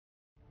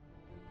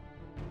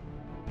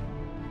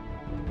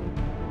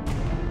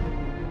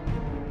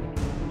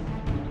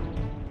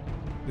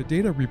The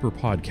Data Reaper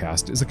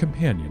podcast is a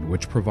companion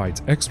which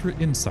provides extra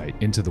insight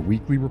into the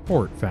weekly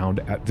report found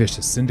at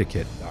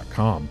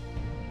vicioussyndicate.com.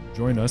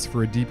 Join us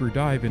for a deeper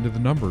dive into the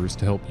numbers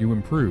to help you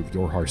improve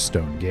your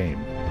Hearthstone game.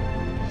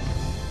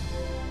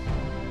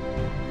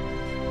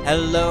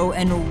 Hello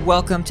and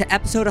welcome to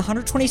episode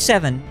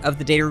 127 of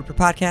the Data Reaper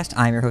podcast.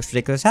 I'm your host,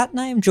 Ridiculous Hat, and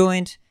I am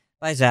joined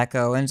by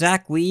Zacho. And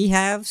Zach, we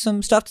have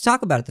some stuff to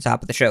talk about at the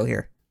top of the show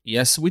here.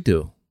 Yes, we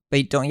do.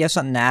 But don't you have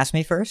something to ask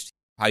me first?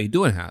 How you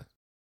doing, Hat?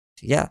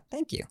 Yeah,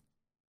 thank you.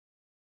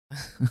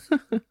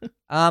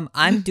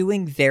 I'm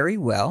doing very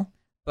well,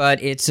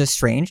 but it's a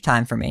strange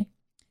time for me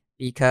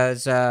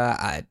because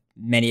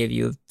many of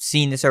you have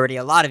seen this already.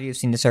 A lot of you have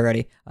seen this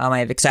already. I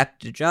have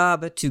accepted a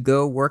job to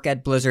go work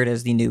at Blizzard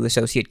as the new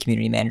associate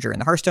community manager in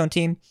the Hearthstone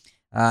team.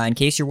 In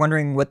case you're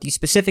wondering what the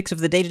specifics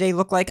of the day-to-day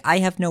look like, I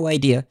have no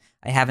idea.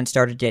 I haven't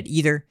started yet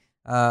either,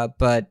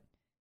 but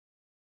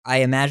I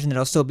imagine that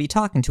I'll still be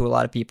talking to a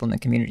lot of people in the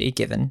community,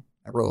 given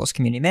a role as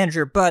community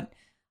manager, but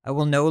I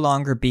will no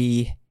longer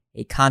be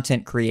a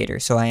content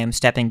creator, so I am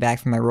stepping back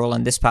from my role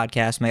on this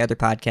podcast, my other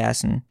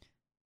podcasts, and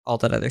all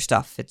that other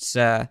stuff. It's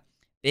a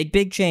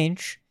big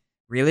change.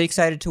 Really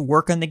excited to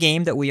work on the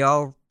game that we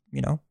all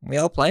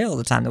play all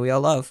the time, that we all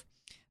love.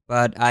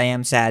 But I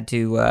am sad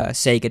to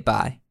say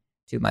goodbye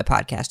to my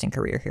podcasting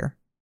career here.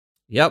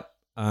 Yep.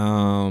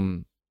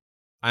 I'm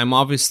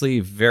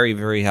obviously very,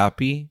 very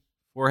happy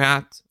for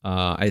Hat.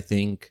 I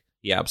think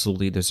he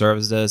absolutely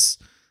deserves this.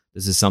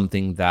 This is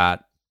something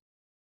that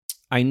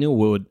I knew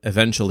would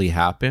eventually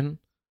happen.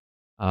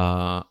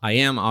 I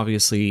am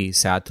obviously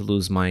sad to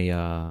lose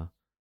my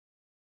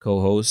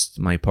co-host,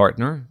 my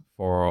partner,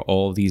 for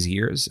all of these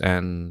years,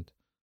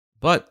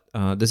 but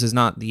this is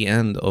not the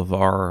end of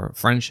our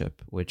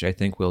friendship, which I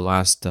think will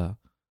last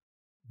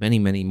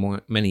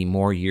many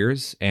more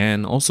years,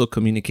 and also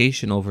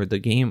communication over the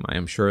game. I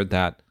am sure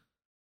that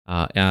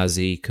as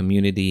a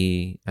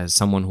community, as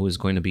someone who is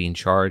going to be in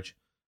charge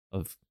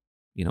of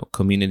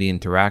community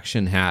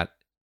interaction, Hat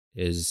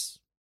is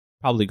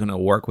probably going to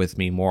work with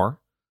me more,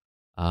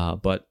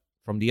 but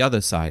from the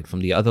other side, from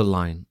the other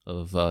line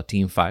of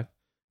Team 5,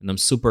 and I'm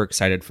super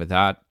excited for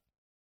that.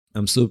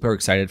 I'm super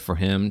excited for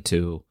him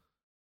to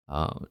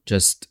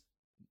just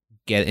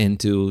get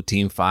into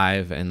Team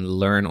 5 and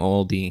learn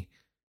all the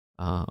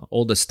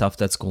stuff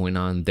that's going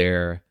on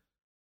there,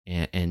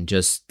 and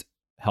just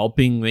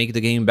helping make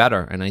the game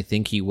better. And I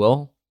think he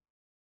will,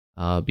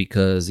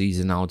 because he's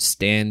an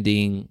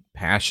outstanding,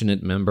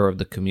 passionate member of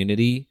the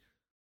community,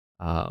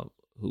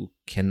 who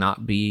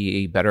cannot be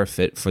a better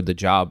fit for the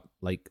job.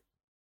 Like,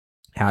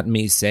 Hat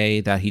may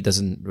say that he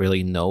doesn't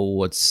really know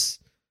what's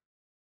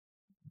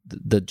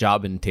the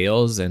job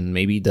entails, and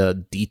maybe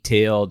the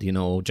detailed,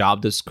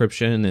 job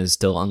description is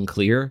still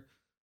unclear.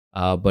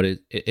 But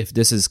if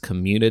this is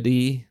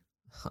community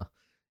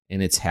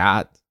and it's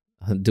Hat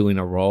doing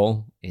a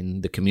role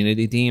in the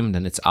community team,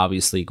 then it's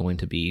obviously going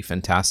to be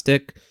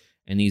fantastic.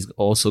 And he's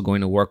also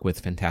going to work with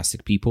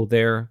fantastic people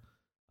there,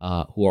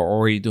 who are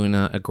already doing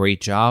a great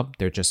job.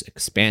 They're just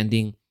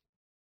expanding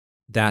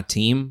that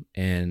team,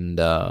 and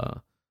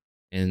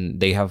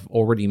they have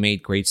already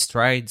made great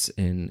strides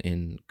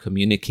in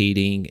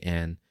communicating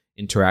and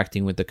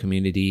interacting with the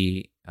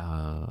community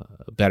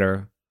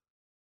better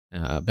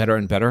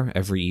and better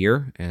every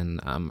year. And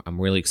I'm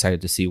really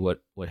excited to see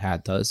what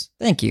Hat does.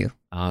 Thank you.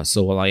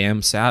 So while I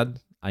am sad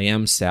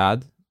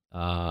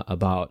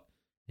about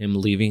him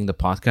leaving the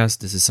podcast.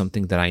 This is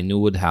something that I knew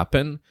would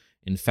happen.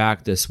 In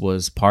fact, this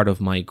was part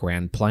of my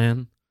grand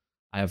plan.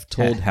 I have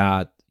told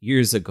Hat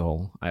years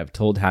ago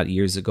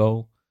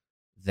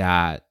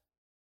that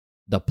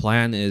the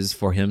plan is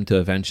for him to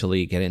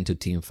eventually get into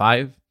Team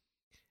 5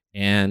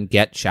 and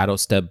get Shadow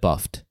Step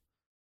buffed.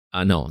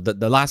 No,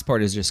 the last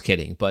part is just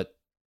kidding. But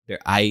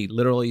I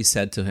literally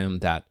said to him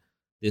that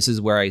this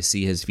is where I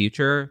see his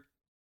future,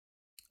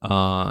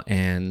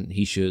 and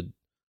he should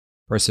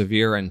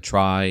persevere and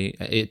try.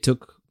 It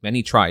took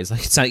many tries.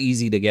 Like, it's not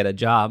easy to get a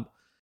job.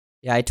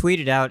 Yeah, I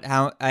tweeted out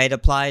how I had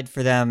applied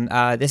for them.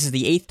 This is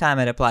the 8th time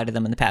I'd applied to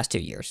them in the past 2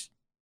 years.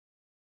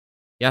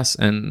 Yes,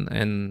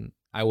 and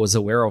I was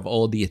aware of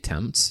all the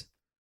attempts,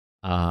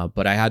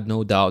 but I had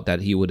no doubt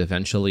that he would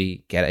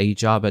eventually get a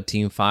job at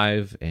Team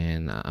 5,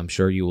 and I'm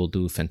sure you will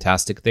do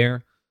fantastic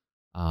there.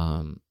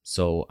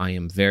 So I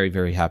am very,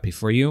 very happy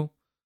for you.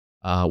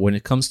 When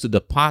it comes to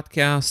the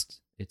podcast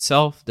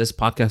itself, this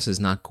podcast is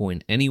not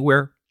going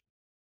anywhere.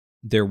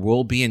 There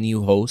will be a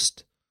new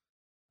host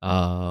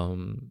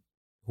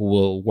who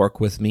will work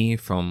with me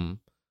from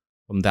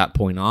that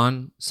point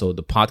on. So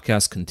the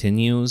podcast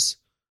continues.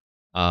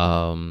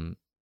 I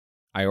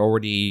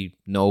already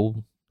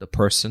know the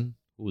person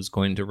who is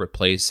going to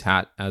replace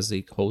Hat as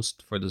a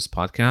host for this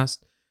podcast,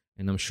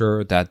 and I'm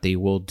sure that they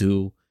will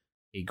do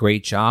a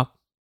great job.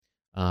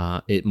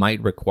 It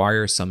might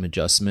require some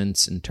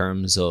adjustments in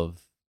terms of,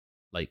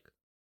 like,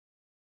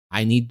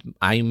 I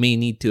may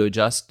need to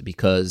adjust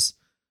because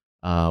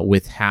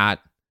with Hat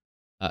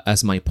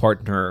as my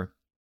partner,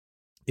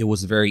 it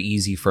was very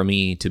easy for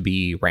me to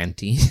be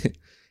ranty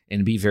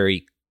and be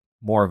very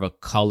more of a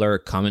color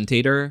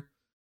commentator.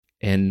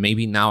 And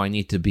maybe now I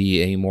need to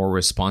be a more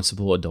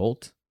responsible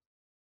adult,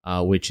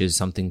 which is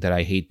something that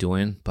I hate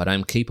doing, but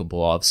I'm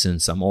capable of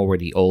since I'm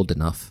already old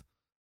enough.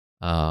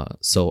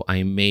 So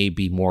I may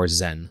be more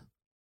zen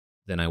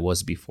than I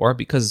was before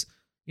because,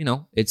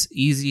 it's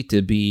easy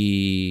to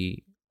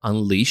be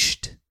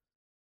unleashed,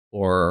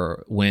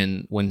 or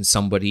when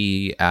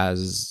somebody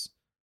as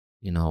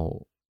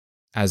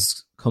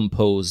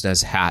composed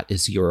as Hat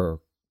is your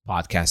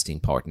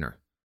podcasting partner.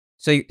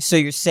 So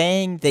you're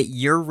saying that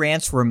your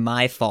rants were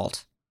my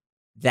fault?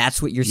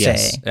 That's what you're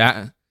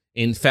saying?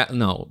 In fact,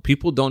 no.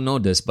 People don't know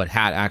this, but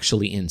Hat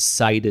actually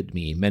incited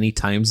me many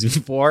times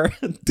before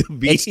to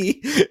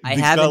be I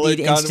have indeed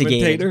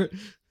instigated.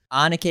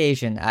 On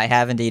occasion, I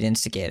have indeed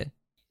instigated.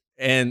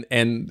 And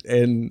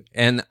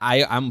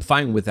I'm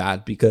fine with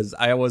that because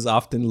I was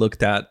often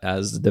looked at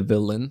as the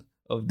villain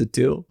of the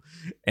two.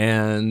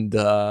 And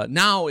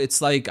now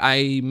it's like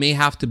I may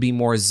have to be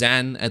more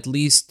zen, at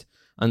least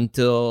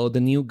until the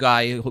new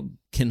guy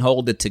can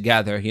hold it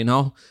together,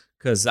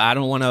 because I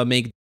don't want to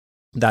make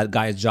that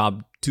guy's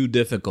job too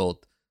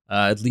difficult,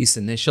 at least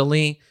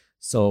initially.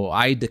 So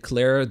I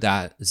declare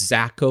that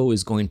Zacho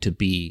is going to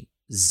be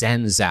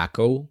Zen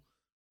Zacho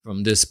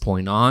from this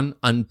point on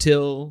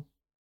until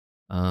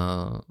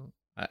the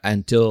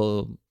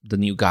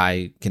new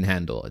guy can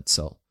handle it.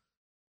 So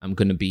I'm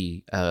going to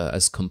be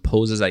as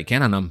composed as I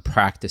can, and I'm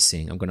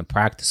practicing. I'm going to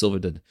practice over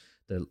the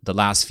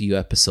last few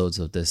episodes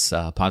of this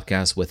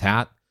podcast with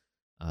Hat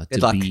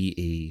to be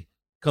a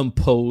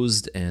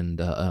composed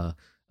and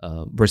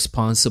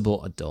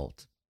responsible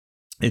adult.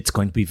 It's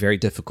going to be very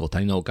difficult,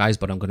 I know, guys,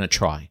 but I'm going to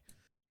try.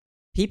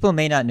 People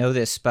may not know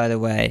this, by the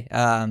way.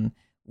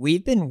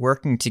 We've been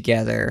working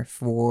together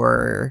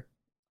for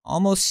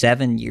almost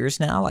 7 years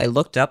now. I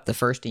looked up the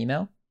first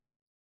email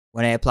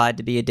when I applied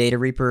to be a Data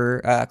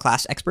Reaper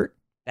class expert,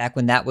 back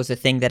when that was a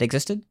thing that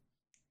existed.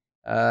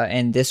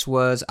 And this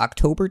was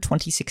October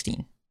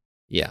 2016.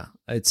 Yeah,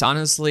 it's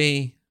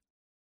honestly,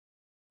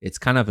 it's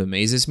kind of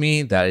amazes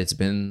me that it's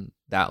been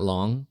that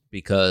long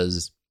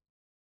because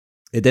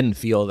it didn't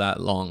feel that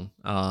long.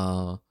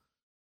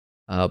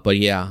 But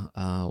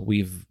yeah,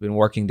 we've been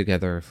working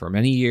together for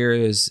many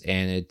years,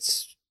 and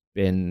it's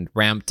been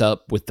ramped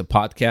up with the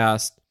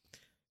podcast.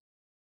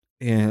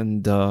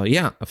 And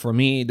yeah, for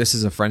me, this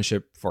is a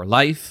friendship for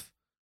life.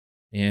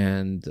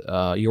 And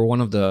you're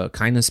one of the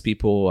kindest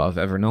people I've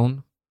ever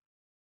known.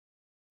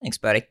 Thanks,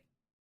 buddy.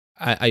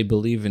 I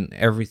believe in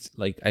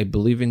I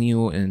believe in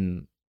you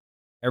and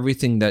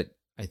everything that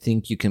I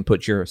think you can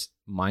put your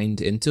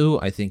mind into.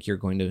 I think you're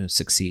going to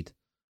succeed.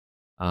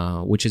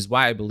 Which is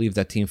why I believe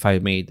that Team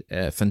 5 made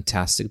a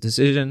fantastic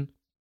decision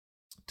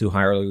to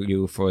hire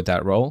you for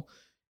that role.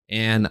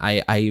 And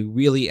I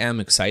really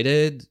am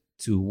excited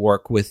to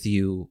work with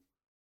you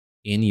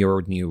in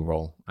your new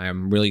role. I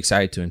am really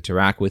excited to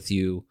interact with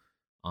you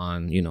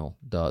on,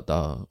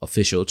 the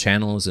official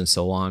channels and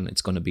so on.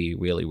 It's going to be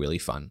really, really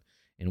fun.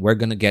 And we're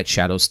going to get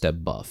Shadow Step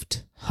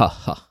buffed. Ha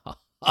ha ha.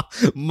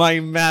 My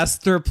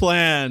master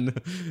plan.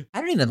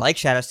 I don't even like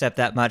Shadow Step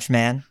that much,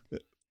 man.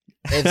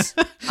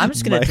 I'm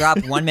just going to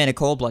drop 1 mana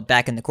Cold Blood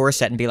back in the core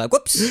set and be like,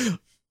 whoops.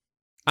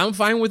 I'm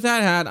fine with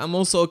that, Hat. I'm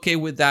also okay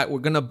with that. We're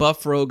going to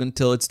buff Rogue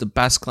until it's the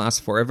best class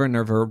forever and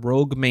ever.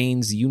 Rogue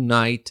mains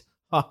unite.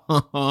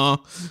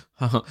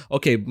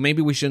 Okay,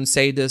 maybe we shouldn't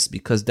say this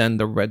because then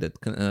the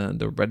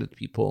Reddit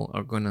people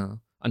are going to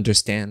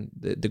understand.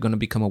 They're going to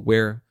become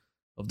aware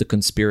of the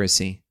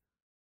conspiracy.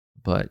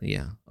 But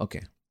yeah,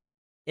 okay.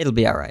 It'll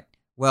be all right.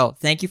 Well,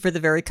 thank you for the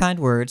very kind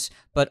words,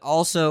 but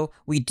also,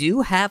 we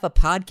do have a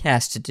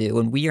podcast to do,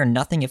 and we are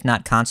nothing if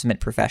not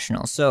consummate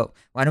professionals. So,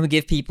 why don't we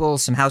give people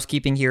some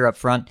housekeeping here up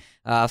front?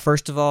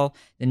 First of all,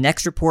 the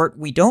next report,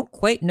 we don't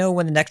quite know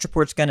when the next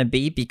report's going to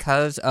be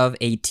because of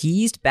a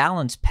teased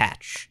balance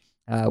patch,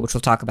 which we'll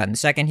talk about in a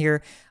second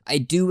here. I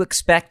do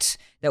expect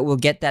that we'll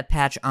get that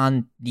patch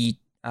on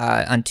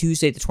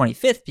Tuesday the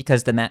 25th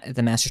because the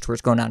Masters Tour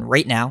is going on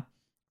right now,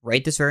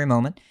 right this very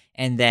moment.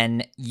 And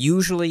then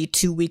usually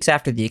 2 weeks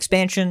after the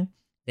expansion,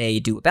 they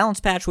do a balance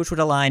patch, which would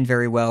align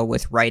very well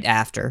with right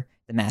after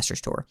the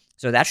Masters Tour.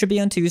 So that should be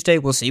on Tuesday.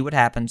 We'll see what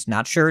happens.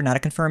 Not sure, not a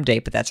confirmed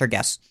date, but that's our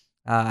guess.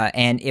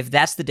 And if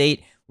that's the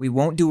date, we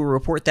won't do a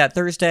report that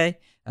Thursday.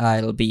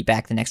 It'll be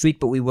back the next week,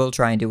 but we will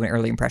try and do an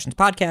early impressions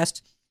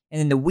podcast.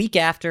 And then the week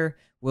after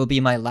will be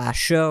my last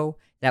show.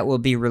 That will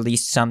be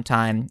released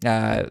sometime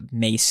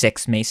May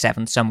 6th, May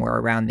 7th, somewhere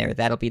around there.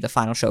 That'll be the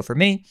final show for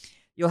me.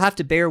 You'll have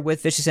to bear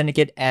with Vicious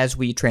Syndicate as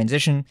we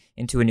transition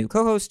into a new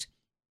co-host.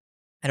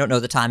 I don't know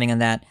the timing on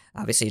that.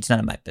 Obviously, it's none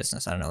of my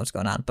business. I don't know what's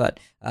going on. But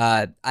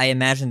I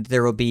imagine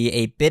there will be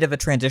a bit of a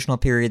transitional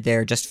period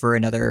there just for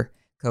another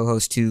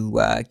co-host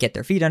to get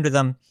their feet under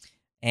them.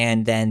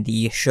 And then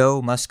the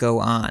show must go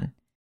on.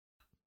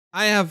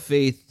 I have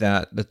faith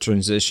that the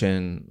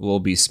transition will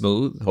be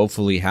smooth.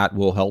 Hopefully, Hat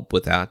will help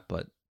with that.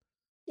 But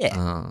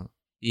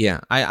yeah,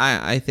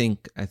 I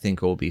think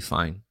it will be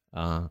fine.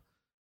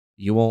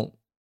 You won't.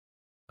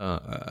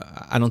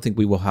 I don't think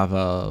we will have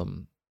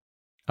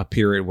a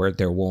period where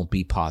there won't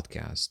be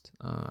podcast.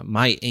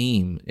 My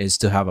aim is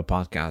to have a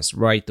podcast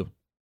right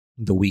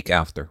the week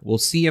after. We'll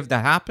see if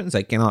that happens.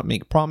 I cannot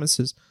make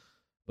promises,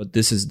 but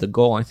this is the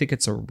goal. I think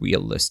it's a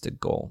realistic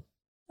goal.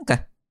 Okay.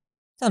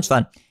 Sounds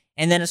fun.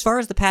 And then as far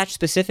as the patch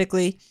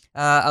specifically,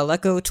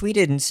 Aleko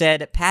tweeted and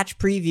said patch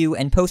preview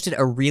and posted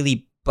a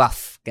really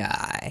buff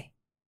guy.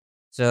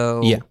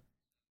 So yeah,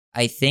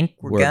 I think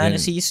we're going to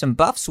see some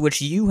buffs,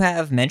 which you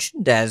have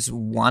mentioned as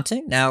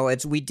wanting. Now,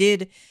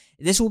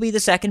 this will be the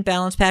second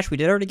balance patch. We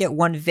did already get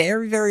one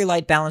very, very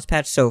light balance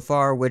patch so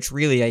far, which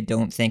really I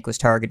don't think was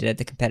targeted at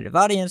the competitive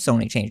audience.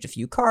 Only changed a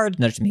few cards,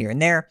 nudged them here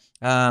and there.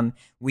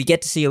 We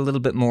get to see a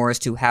little bit more as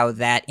to how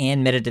that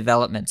and meta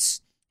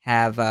developments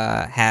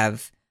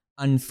have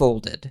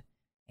unfolded.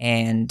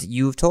 And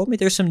you've told me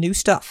there's some new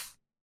stuff.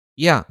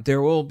 Yeah,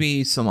 there will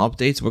be some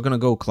updates. We're going to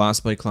go class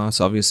by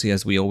class, obviously,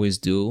 as we always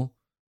do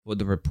with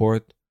the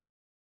report.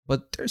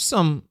 But there's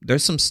some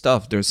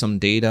stuff. There's some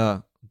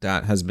data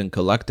that has been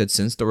collected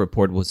since the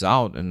report was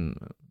out and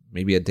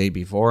maybe a day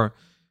before.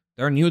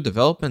 There are new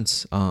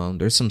developments.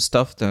 There's some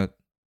stuff that's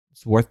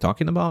worth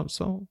talking about.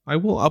 So I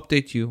will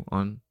update you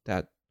on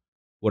that,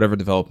 whatever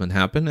development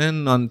happened,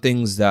 and on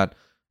things that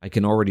I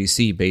can already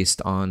see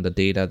based on the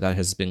data that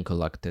has been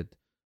collected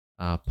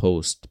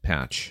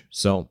post-patch.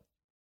 So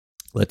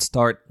let's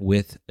start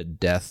with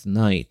Death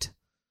Knight.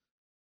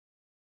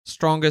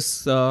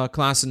 Strongest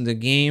class in the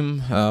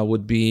game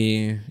would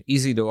be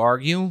easy to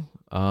argue.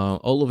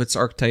 All of its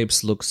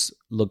archetypes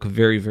look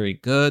very, very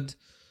good.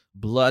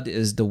 Blood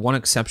is the one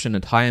exception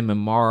at high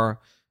MMR,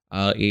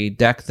 a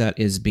deck that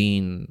is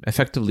being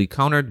effectively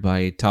countered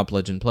by top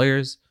legend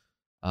players.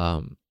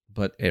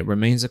 But it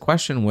remains a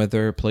question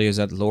whether players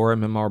at lower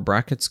MMR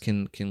brackets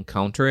can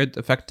counter it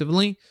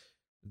effectively.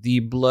 The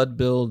Blood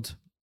build,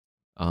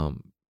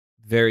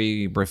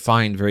 very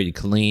refined, very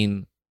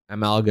clean.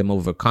 Amalgam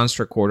over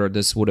Construct Order.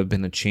 This would have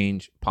been a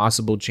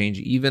possible change,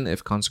 even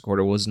if Construct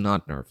Order was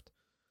not nerfed.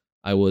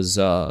 I was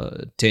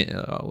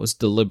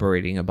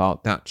deliberating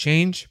about that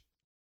change.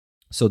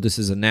 So this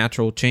is a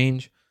natural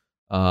change.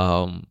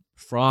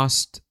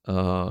 Frost,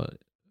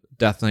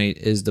 Death Knight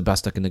is the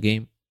best deck in the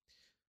game.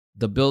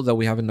 The build that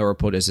we have in the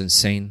report is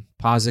insane.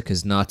 Pazik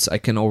is nuts. I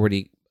can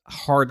already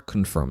hard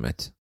confirm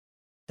it.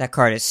 That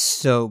card is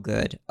so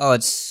good. Oh,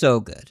 it's so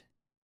good.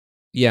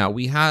 Yeah,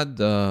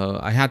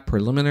 I had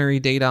preliminary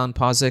data on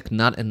Pazik,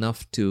 not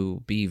enough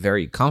to be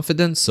very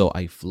confident, so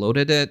I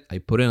floated it. I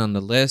put it on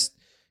the list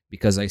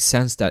because I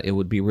sensed that it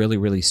would be really,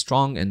 really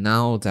strong. And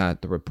now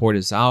that the report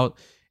is out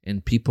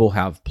and people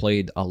have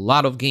played a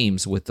lot of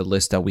games with the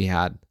list that we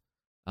had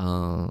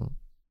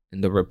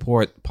in the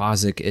report,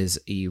 Pazik is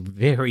a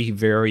very,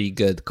 very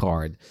good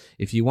card.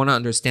 If you want to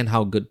understand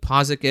how good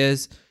Pazik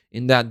is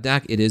in that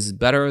deck, it is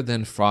better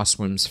than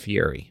Frostwyrm's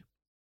Fury.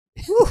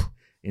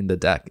 In the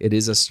deck, it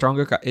is a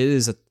stronger card. It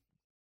is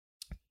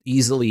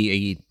easily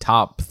a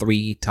top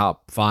 3,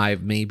 top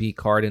 5 maybe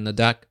card in the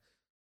deck,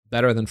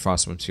 better than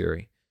Frostwyrm's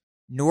Fury.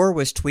 Nor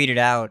was tweeted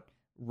out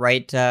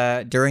right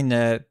during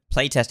the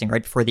playtesting,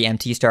 right before the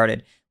MT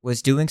started,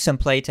 was doing some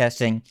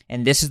playtesting,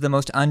 and this is the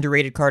most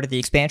underrated card of the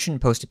expansion,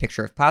 post a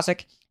picture of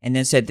Pazik, and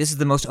then said this is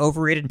the most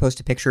overrated and post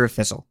a picture of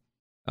Fizzle.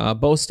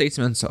 Both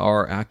statements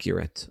are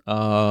accurate.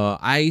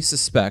 I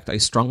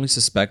strongly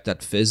suspect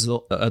that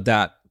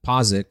that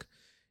Pazik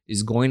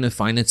is going to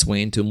find its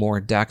way into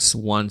more decks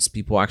once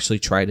people actually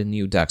try the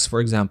new decks. For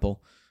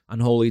example,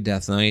 Unholy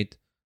Death Knight.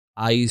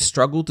 I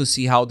struggle to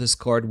see how this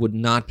card would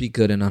not be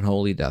good in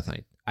Unholy Death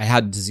Knight. I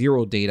had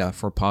 0 data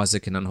for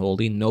Pazik in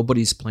Unholy.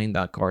 Nobody's playing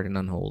that card in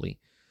Unholy.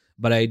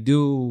 But I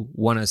do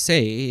want to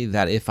say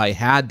that if I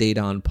had data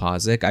on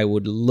Pazik, I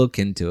would look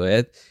into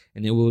it,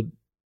 and it would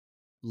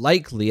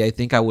likely, I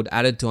think I would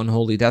add it to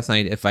Unholy Death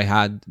Knight if I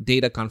had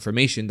data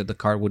confirmation that the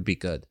card would be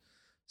good.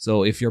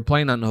 So if you're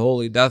playing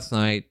Unholy Death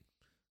Knight,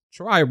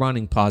 try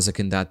running Pazik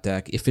in that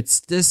deck. If it's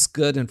this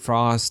good in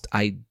Frost,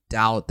 I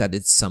doubt that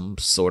it's some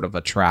sort of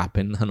a trap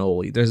in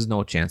Unholy. There's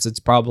no chance. It's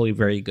probably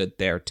very good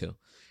there too.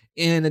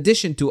 In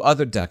addition to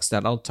other decks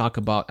that I'll talk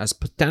about as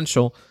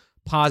potential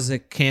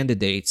Pazik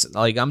candidates,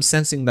 like I'm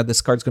sensing that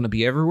this card's going to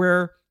be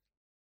everywhere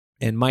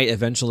and might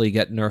eventually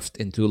get nerfed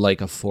into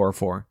like a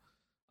 4/4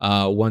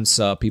 once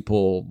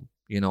people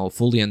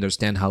fully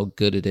understand how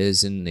good it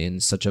is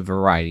in such a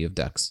variety of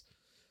decks.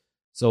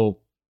 So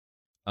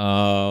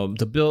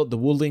the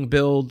Wuling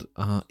build,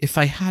 if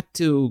I had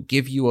to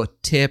give you a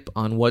tip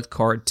on what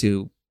card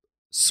to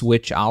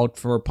switch out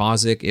for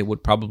Pazik, it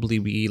would probably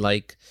be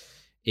like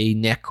a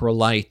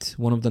Necrolite,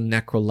 one of the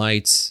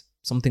Necrolites,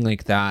 something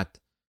like that.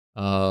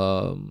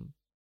 Blightfang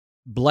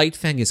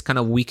is kind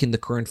of weak in the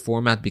current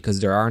format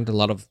because there aren't a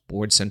lot of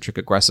board-centric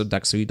aggressive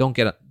decks, so you don't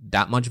get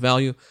that much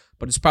value,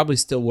 but it's probably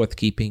still worth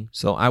keeping.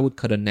 So I would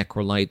cut a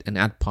Necrolite and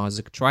add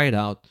Pazik, try it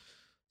out,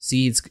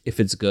 see if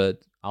it's good.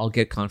 I'll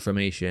get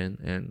confirmation,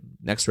 and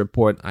next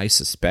report, I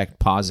suspect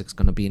Pazik's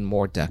going to be in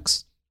more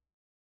decks.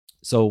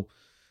 So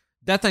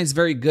Death Knight is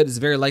very good. It's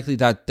very likely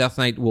that Death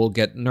Knight will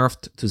get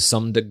nerfed to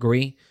some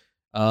degree.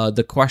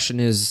 The question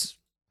is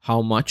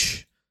how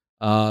much.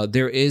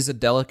 There is a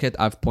delicate,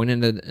 I've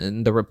pointed it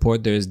in the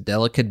report, there's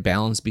delicate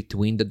balance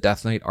between the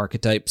Death Knight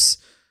archetypes.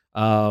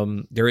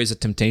 There is a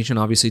temptation,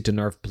 obviously, to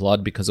nerf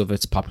Blood because of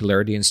its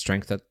popularity and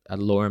strength at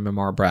lower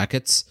MMR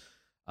brackets.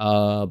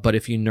 But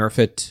if you nerf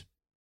it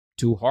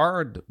too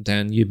hard,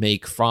 then you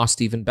make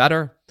Frost even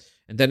better.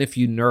 And then if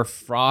you nerf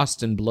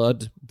Frost and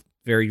Blood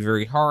very,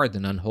 very hard,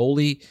 then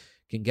Unholy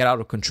can get out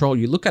of control.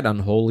 You look at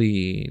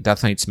Unholy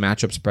Death Knight's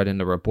matchup spread in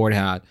the report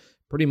hat,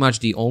 pretty much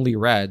the only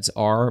reds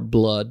are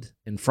Blood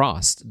and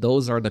Frost.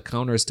 Those are the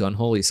counters to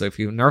Unholy. So if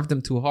you nerf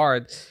them too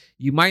hard,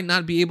 you might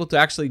not be able to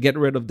actually get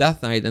rid of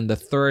Death Knight, and the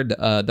third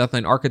Death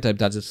Knight archetype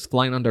that's just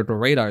flying under the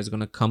radar is going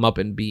to come up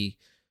and be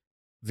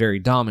very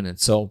dominant.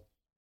 So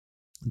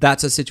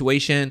that's a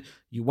situation.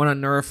 You want to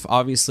nerf,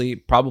 obviously,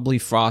 probably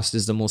Frost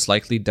is the most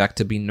likely deck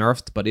to be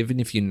nerfed, but even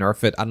if you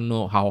nerf it, I don't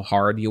know how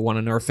hard you want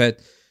to nerf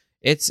it.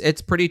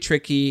 It's pretty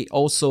tricky.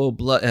 Also,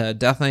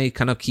 Death Knight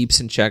kind of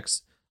keeps in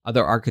checks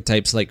other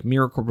archetypes like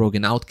Miracle Rogue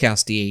and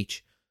Outcast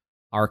DH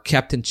are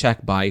kept in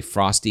check by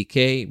Frost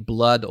DK.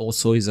 Blood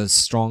also is a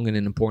strong and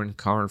an important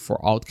card for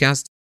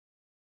Outcast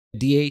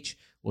DH.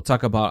 We'll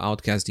talk about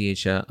Outcast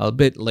DH a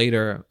bit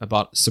later,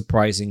 about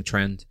surprising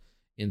trend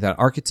in that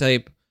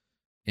archetype.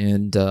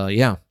 And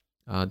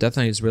Death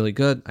Knight is really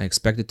good. I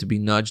expect it to be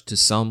nudged in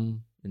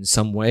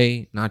some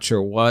way. Not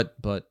sure what,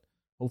 but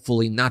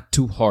hopefully not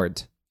too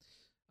hard.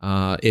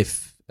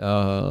 If you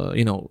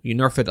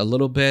nerf it a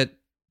little bit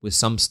with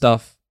some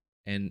stuff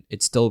and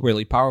it's still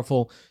really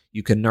powerful,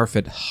 you can nerf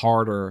it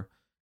harder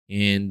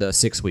in the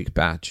 6-week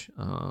patch.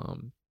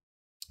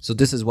 So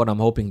this is what I'm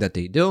hoping that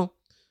they do.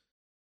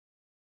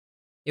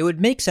 It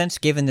would make sense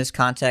given this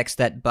context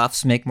that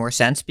buffs make more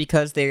sense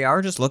because they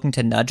are just looking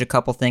to nudge a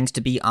couple things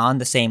to be on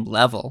the same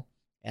level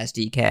as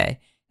DK,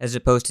 as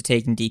opposed to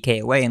taking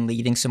DK away and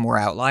leaving some more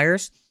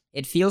outliers.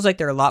 It feels like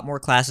there are a lot more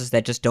classes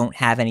that just don't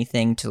have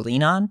anything to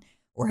lean on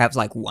or have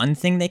like one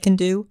thing they can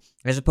do,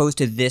 as opposed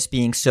to this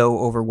being so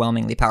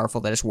overwhelmingly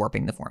powerful that it's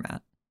warping the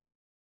format.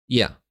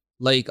 Yeah.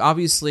 Like,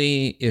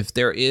 obviously, if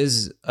there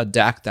is a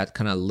deck that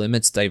kind of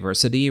limits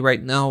diversity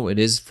right now, it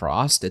is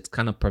Frost. It's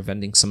kind of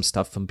preventing some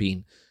stuff from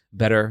being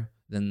better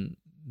than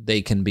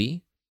they can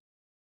be.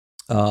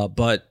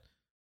 But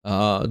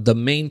the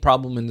main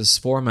problem in this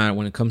format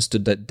when it comes to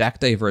the deck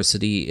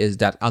diversity is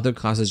that other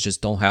classes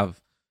just don't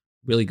have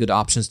really good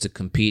options to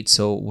compete.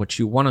 So what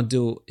you want to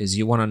do is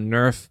you want to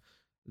nerf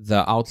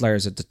the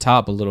outliers at the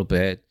top a little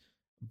bit,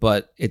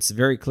 but it's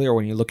very clear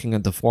when you're looking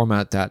at the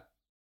format that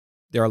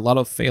there are a lot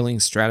of failing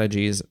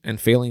strategies and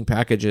failing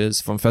packages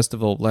from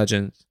Festival of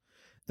Legends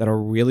that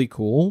are really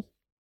cool,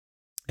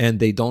 and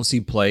they don't see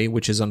play,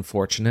 which is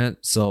unfortunate.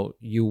 So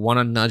you want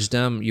to nudge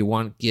them. You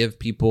want to give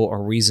people a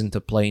reason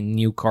to play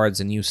new cards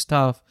and new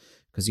stuff,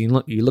 because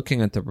you're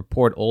looking at the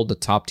report, all the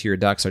top tier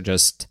decks are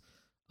just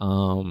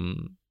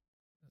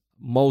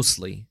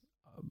mostly,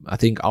 I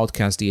think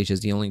Outcast DH is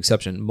the only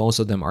exception. Most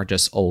of them are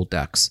just old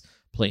decks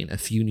playing a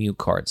few new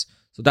cards.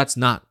 So that's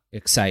not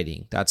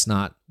exciting. That's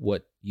not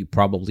what you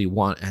probably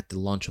want at the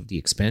launch of the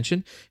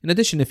expansion. In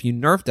addition, if you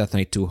nerf Death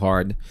Knight too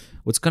hard,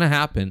 what's going to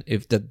happen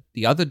if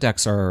the other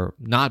decks are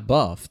not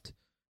buffed,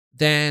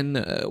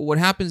 then what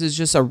happens is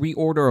just a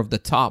reorder of the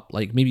top,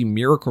 like maybe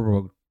Miracle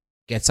Rogue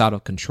gets out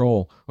of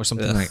control or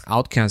something like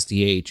Outcast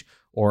DH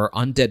or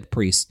Undead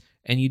Priest,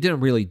 and you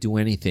didn't really do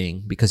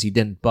anything because you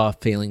didn't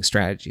buff failing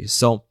strategies.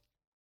 So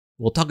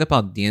we'll talk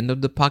about the end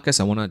of the podcast.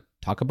 I want to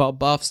talk about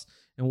buffs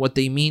and what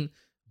they mean,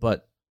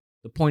 but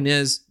the point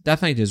is,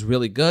 Death Knight is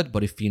really good,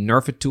 but if you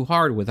nerf it too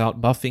hard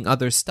without buffing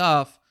other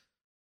stuff,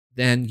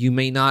 then it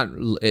may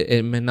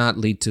not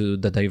lead to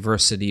the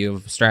diversity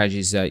of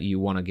strategies that you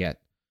want to get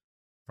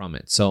from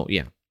it. So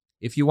yeah,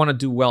 if you want to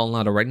do well in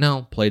ladder right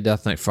now, play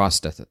Death Knight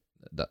Frost.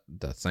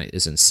 Death Knight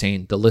is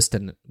insane. The list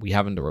that we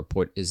have in the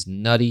report is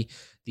nutty.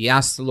 The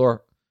Astalor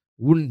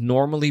wouldn't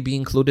normally be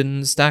included in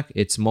this deck.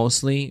 It's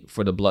mostly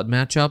for the Blood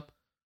matchup.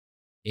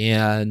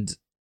 And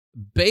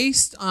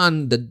based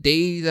on the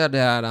data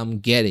that I'm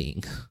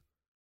getting,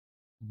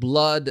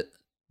 Blood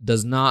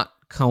does not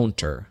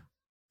counter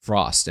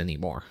Frost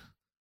anymore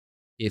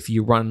if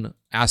you run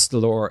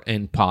Astalor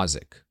and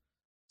Pozic.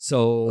 So,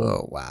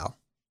 oh, wow.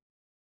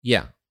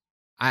 Yeah.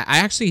 I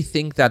actually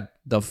think that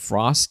the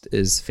Frost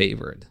is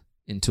favored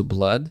into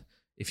Blood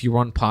if you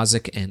run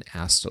Pozic and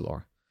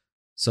Astalor.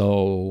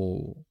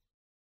 So,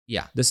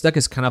 yeah, this deck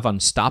is kind of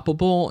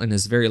unstoppable and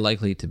is very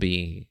likely to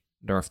be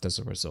nerfed as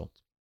a result.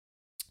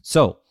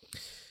 So,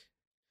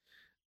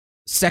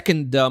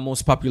 second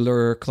most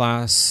popular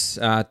class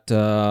at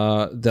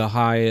the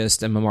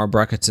highest MMR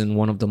brackets and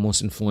one of the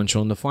most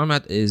influential in the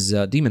format is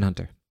Demon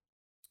Hunter.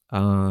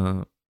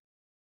 And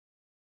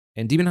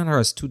Demon Hunter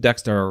has two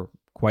decks that are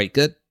quite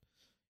good.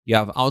 You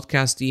have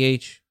Outcast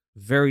DH,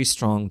 very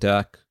strong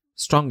deck,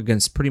 strong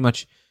against pretty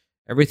much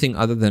everything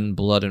other than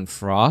Blood and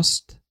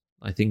Frost.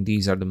 I think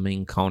these are the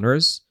main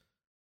counters.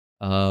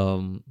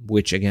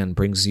 Which again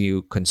brings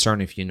you concern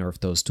if you nerf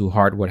those too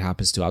hard. What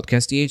happens to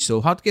Outcast DH?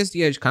 So Outcast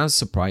DH kind of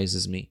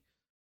surprises me.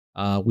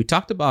 We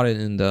talked about it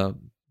in the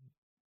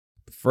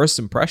first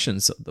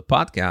impressions of the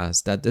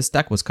podcast that this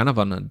deck was kind of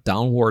on a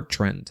downward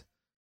trend,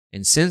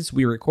 and since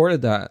we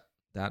recorded that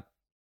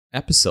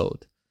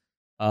episode,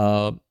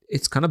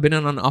 it's kind of been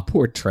on an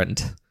upward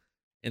trend.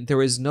 And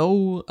there is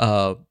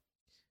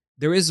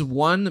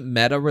one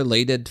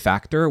meta-related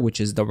factor, which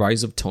is the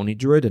rise of Tony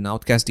Druid, and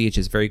Outcast DH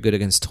is very good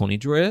against Tony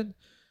Druid.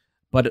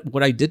 But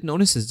what I did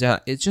notice is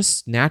that it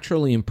just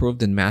naturally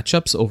improved in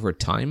matchups over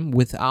time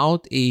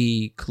without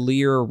a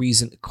clear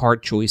reason,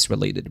 card choice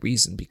related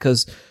reason,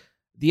 because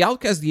the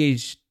Outcast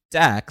DH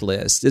deck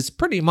list is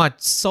pretty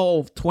much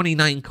solved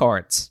 29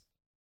 cards.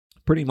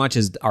 Pretty much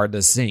are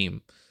the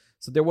same.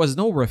 So there was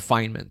no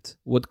refinement.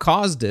 What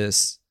caused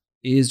this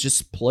is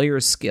just player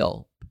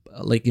skill,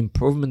 like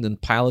improvement in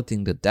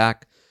piloting the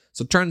deck.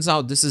 So it turns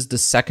out this is the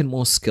second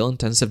most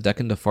skill-intensive deck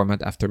in the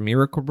format after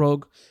Miracle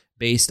Rogue,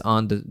 based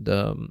on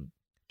the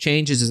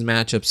changes in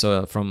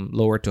matchups from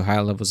lower to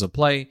higher levels of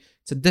play.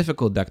 It's a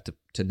difficult deck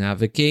to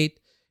navigate,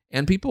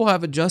 and people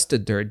have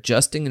adjusted. They're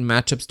adjusting in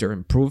matchups. They're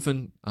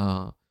improving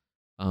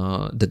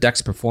the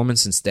deck's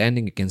performance and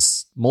standing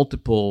against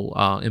multiple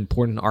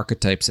important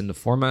archetypes in the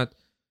format.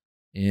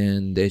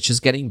 And it's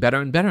just getting better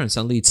and better. And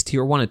suddenly it's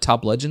tier 1 at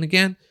top legend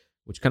again,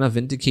 which kind of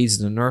indicates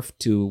the nerf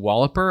to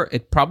Walloper.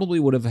 It probably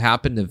would have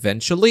happened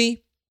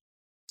eventually,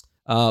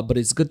 but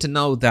it's good to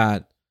know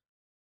that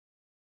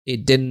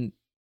it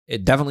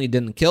definitely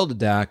didn't kill the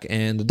deck,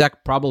 and the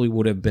deck probably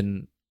would have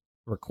been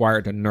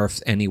required to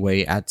nerf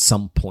anyway at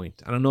some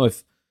point. I don't know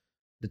if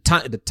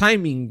the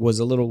timing was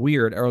a little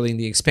weird early in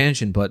the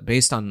expansion, but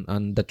based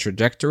on the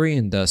trajectory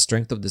and the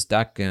strength of this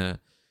deck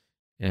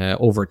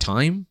over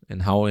time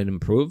and how it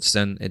improves,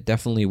 then it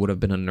definitely would have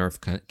been a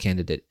nerf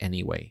candidate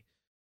anyway.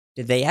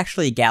 Did they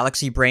actually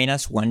galaxy brain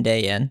us one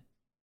day in? Is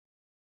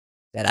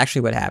that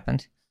actually what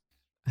happened?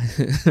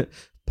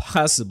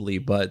 Possibly,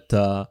 but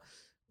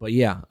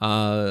yeah.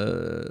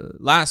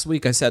 Last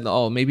week I said,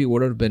 maybe it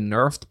would have been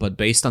nerfed, but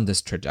based on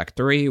this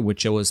trajectory,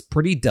 which it was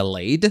pretty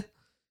delayed,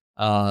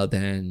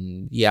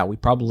 then yeah, we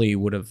probably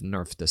would have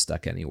nerfed this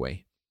deck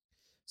anyway.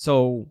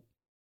 So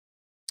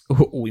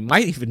we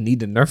might even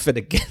need to nerf it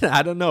again.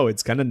 I don't know.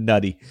 It's kind of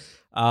nutty.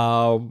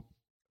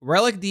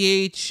 Relic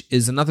DH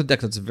is another deck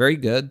that's very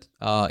good.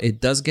 It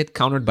does get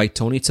countered by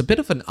Tony. It's a bit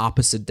of an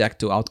opposite deck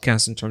to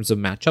Outcast in terms of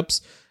matchups.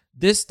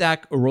 This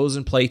deck arose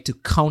in play to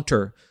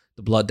counter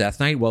the Blood Death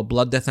Knight, while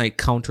Blood Death Knight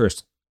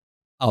counters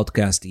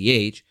Outcast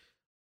DH,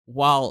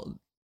 while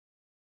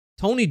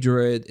Tony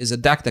Druid is a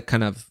deck that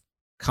kind of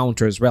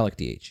counters Relic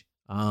DH.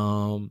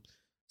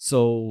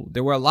 So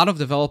there were a lot of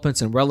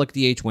developments, and Relic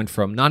DH went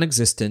from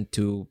non-existent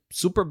to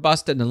super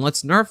busted, and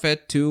let's nerf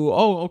it to,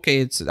 okay,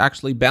 it's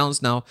actually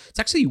balanced now. It's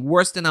actually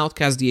worse than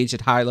Outcast DH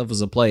at high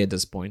levels of play at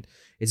this point.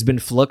 It's been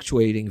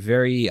fluctuating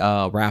very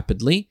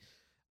rapidly.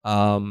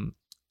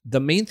 The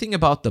main thing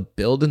about the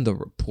build in the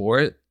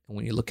report,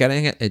 when you look at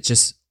it, it's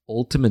just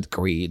ultimate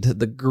greed.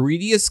 The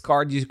greediest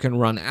card you can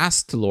run,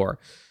 Astalor.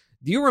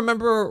 Do you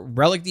remember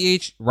Relic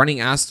DH running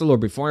Astalor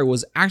before? It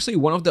was actually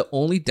one of the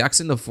only decks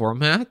in the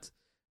format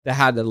that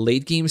had a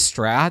late game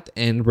strat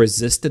and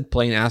resisted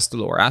playing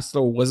Astalor.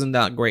 Astalor wasn't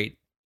that great.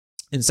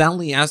 And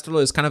sadly,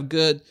 Astalor is kind of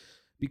good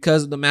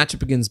because of the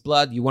matchup against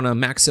Blood. You want to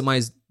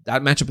maximize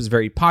that matchup is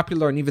very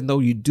popular, and even though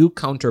you do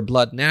counter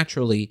Blood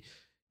naturally,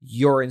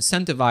 you're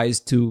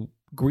incentivized to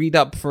greed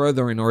up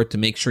further in order to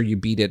make sure you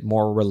beat it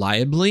more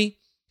reliably.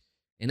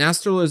 And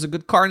Astalor is a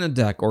good card in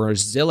the deck, or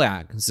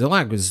Zillag.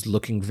 Zillag is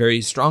looking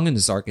very strong in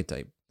this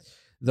archetype.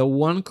 The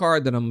one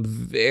card that I'm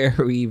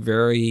very,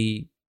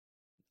 very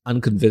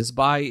unconvinced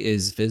by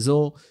is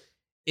Fizzle.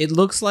 It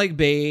looks like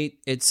bait.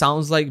 It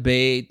sounds like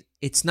bait.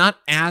 It's not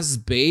as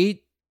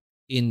bait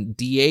in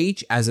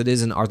DH as it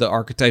is in other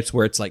archetypes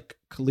where it's like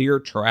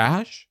clear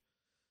trash.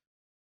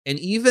 And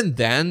even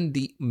then,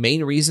 the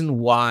main reason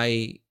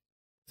why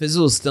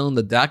Fizzle is still in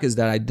the deck is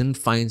that I didn't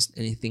find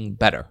anything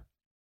better.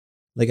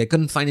 Like, I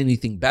couldn't find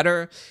anything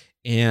better,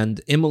 and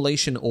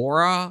Immolation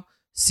Aura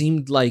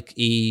seemed like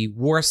a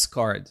worse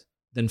card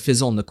than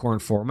Fizzle in the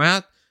current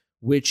format,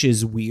 which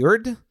is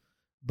weird,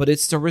 but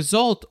it's the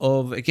result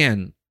of,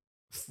 again,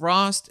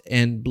 Frost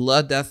and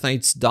Blood Death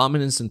Knight's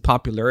dominance and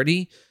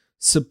popularity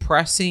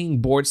suppressing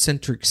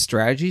board-centric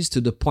strategies to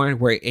the point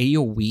where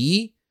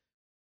AoE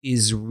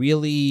is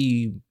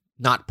really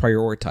not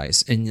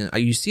prioritized.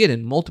 And you see it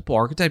in multiple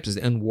archetypes,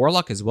 and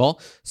Warlock as well,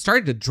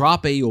 started to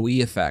drop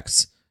AoE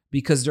effects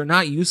because they're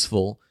not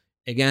useful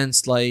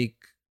against like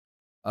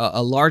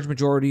a large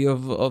majority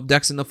of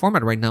decks in the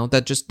format right now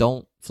that just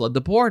don't flood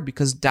the board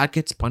because that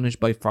gets punished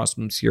by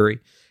Frostmoon's Fury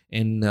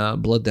and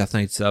Blood Death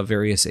Knight's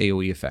various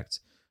AoE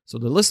effects. So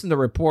the list in the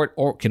report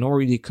can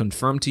already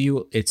confirm to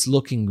you it's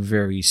looking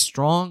very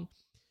strong.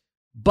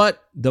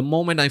 But the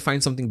moment I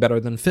find something better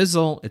than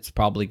Fizzle, it's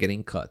probably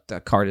getting cut.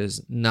 That card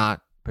is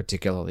not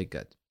particularly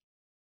good.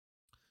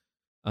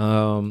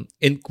 And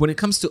when it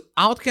comes to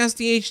Outcast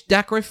DH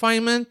deck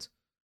refinement,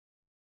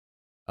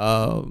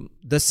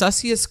 the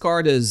sussiest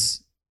card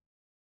is,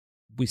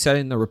 we said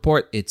in the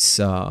report, it's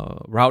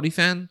Rowdy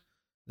Fan.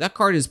 That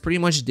card is pretty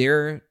much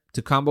there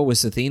to combo with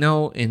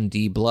Atheno in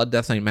the Blood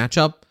Death Knight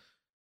matchup.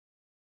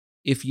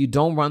 If you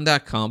don't run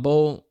that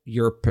combo,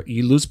 you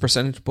lose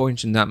percentage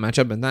points in that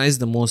matchup, and that is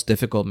the most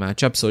difficult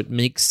matchup, so it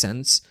makes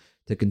sense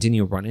to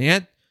continue running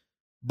it.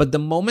 But the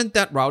moment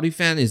that Rowdy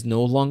Fan is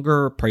no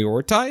longer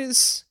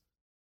prioritized,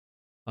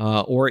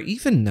 Or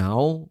even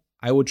now,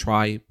 I would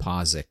try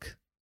Pazik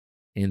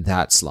in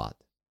that slot.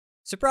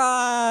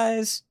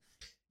 Surprise!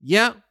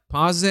 Yeah,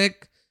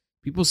 Pazik.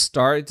 People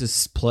started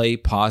to play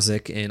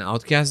Pazik in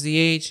Outcast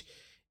DH,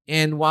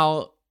 and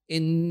while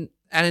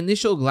at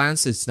initial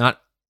glance it's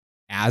not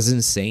as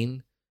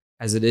insane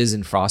as it is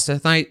in Frost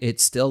Death Knight, it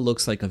still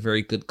looks like a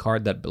very good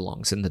card that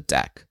belongs in the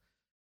deck.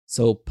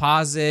 So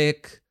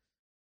Pazik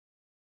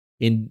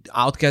in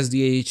Outcast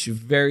DH,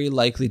 very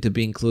likely to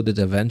be included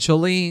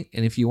eventually,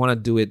 and if you want to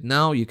do it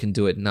now, you can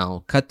do it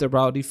now. Cut the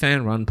Rowdy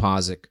fan, run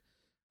Pazik.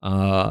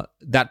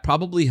 That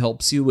probably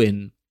helps you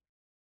in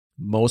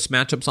most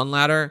matchups on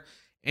ladder.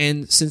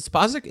 And since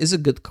Pazik is a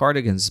good card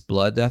against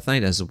Blood Death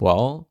Knight as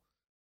well,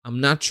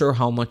 I'm not sure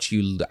how much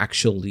you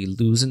actually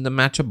lose in the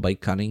matchup by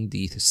cutting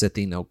the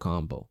City No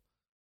combo.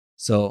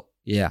 So,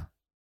 yeah.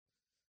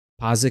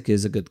 Pazik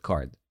is a good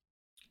card.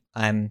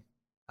 I'm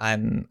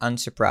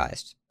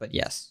unsurprised, but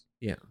yes.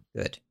 Yeah.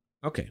 Good.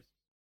 Okay.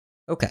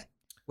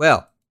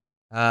 Well,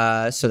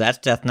 so that's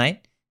Death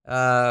Knight.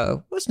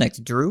 What's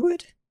next?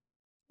 Druid?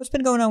 What's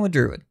been going on with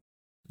Druid?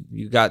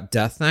 You got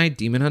Death Knight,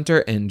 Demon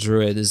Hunter, and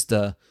Druid is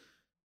the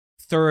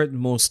third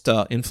most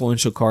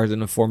influential card in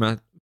the format.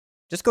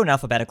 Just going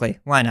alphabetically.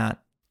 Why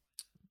not?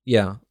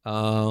 Yeah.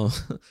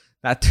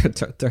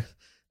 That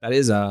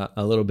is a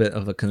little bit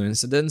of a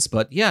coincidence.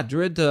 But yeah,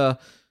 Druid,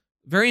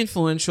 very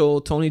influential.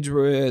 Tony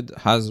Druid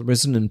has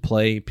risen in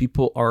play.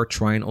 People are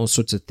trying all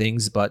sorts of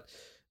things, but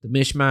the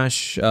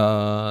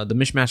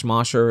Mishmash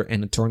Mosher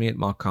and Attorney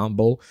Mock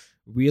combo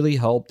really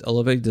helped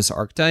elevate this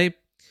archetype.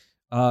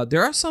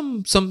 There are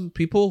some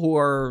people who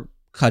are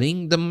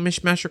cutting the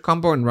Mishmasher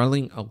combo and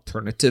running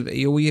alternative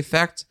AoE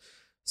effect,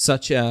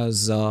 such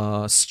as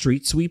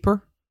Street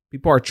Sweeper.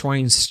 People are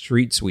trying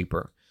Street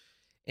Sweeper.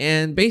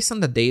 And based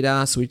on the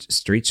data,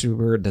 Street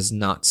Sweeper does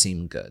not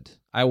seem good.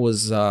 I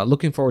was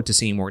looking forward to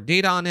seeing more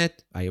data on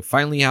it. I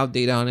finally have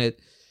data on it.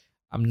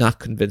 I'm not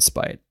convinced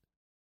by it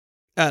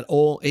at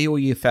all.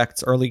 AoE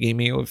effects, early game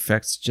AoE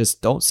effects,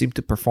 just don't seem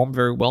to perform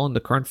very well in the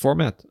current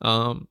format.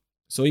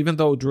 So even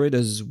though Druid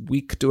is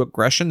weak to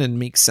aggression and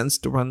makes sense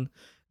to run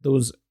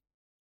those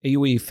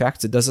AoE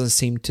effects, it doesn't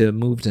seem to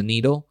move the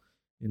needle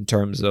in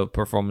terms of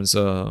performance,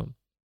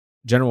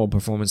 general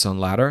performance on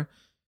ladder.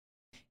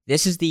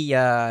 This is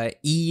the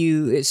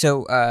EU.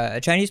 So a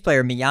Chinese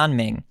player,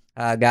 Mianming,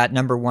 got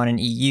number 1 in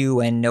EU,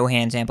 and No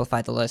Hands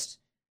amplified the list.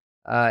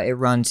 It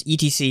runs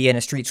ETC and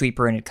a Street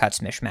Sweeper, and it cuts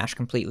Mishmash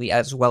completely,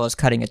 as well as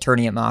cutting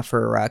Eternium off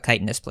for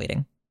chitinous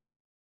plating.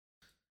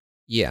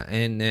 Yeah,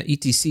 and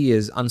ETC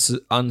is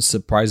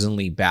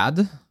unsurprisingly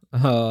bad,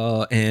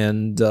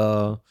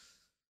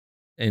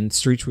 and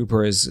Street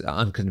Sweeper is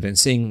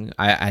unconvincing.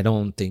 I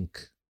don't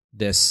think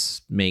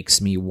this makes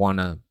me want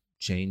to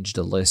change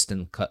the list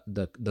and cut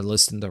the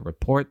list in the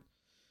report.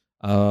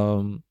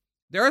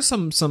 There are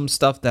some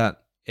stuff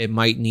that it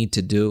might need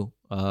to do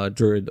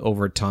Druid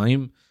over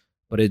time,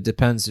 but it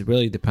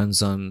really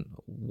depends on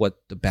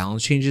what the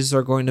balance changes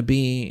are going to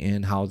be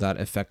and how that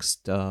affects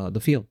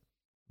the field.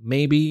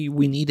 Maybe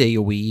we need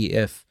AoE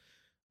if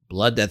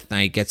Blood Death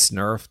Knight gets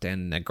nerfed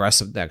and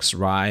aggressive decks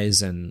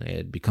rise and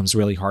it becomes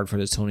really hard for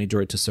the Tony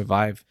Druid to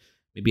survive.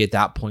 Maybe at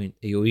that point,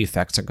 AoE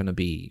effects are going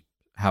to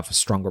have a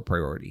stronger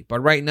priority.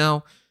 But right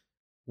now,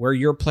 where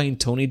you're playing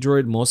Tony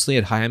Druid, mostly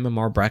at high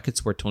MMR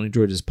brackets where Tony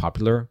Druid is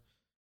popular,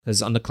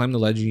 because on the Climb the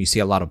Legend, you see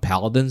a lot of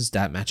Paladins.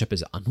 That matchup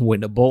is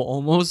unwinnable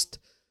almost.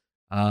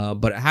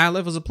 But at high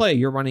levels of play,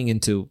 you're running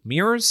into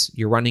Mirrors,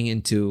 you're running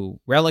into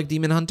Relic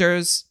Demon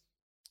Hunters.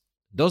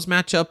 Those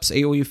matchups,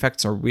 AoE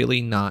effects are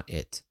really not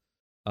it.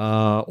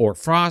 Or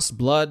Frost,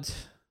 Blood,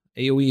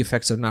 AoE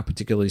effects are not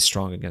particularly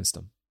strong against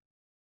them.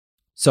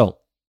 So,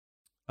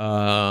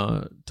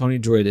 Tony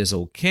Druid is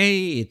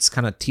okay. It's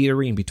kind of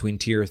teetering between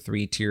tier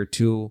 3, tier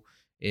 2.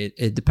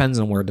 It depends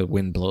on where the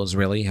wind blows,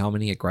 really, how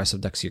many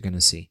aggressive decks you're going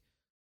to see.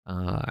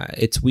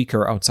 It's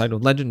weaker outside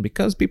of Legend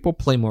because people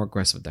play more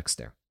aggressive decks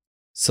there.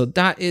 So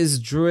that is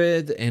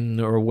Druid,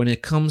 or when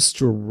it comes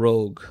to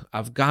Rogue,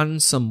 I've gotten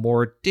some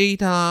more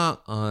data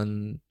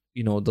on,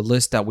 the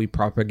list that we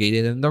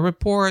propagated in the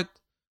report.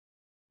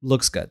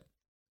 Looks good.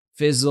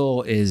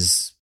 Fizzle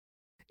is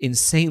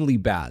insanely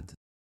bad.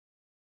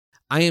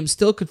 I am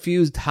still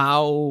confused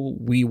how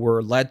we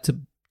were led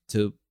to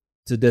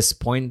this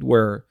point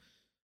where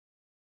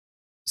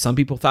some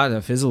people thought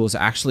that Fizzle was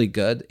actually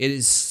good. It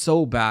is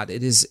so bad.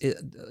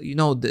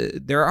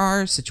 There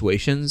are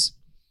situations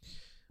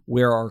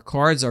where our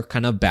cards are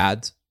kind of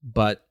bad,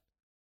 but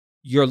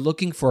you're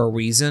looking for a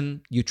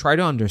reason. You try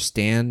to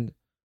understand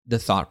the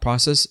thought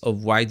process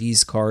of why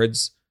these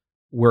cards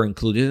were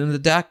included in the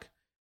deck.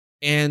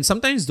 And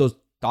sometimes those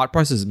thought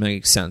processes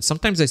make sense.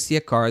 Sometimes I see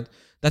a card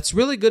that's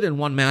really good in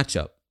one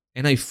matchup,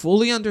 and I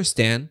fully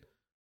understand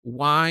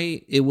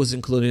why it was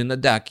included in the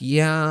deck.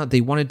 Yeah,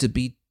 they wanted to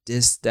beat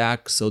this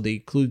deck, so they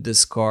include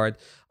this card.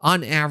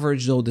 On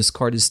average, though, this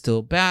card is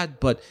still bad,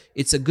 but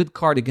it's a good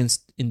card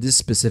in this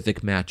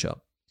specific matchup.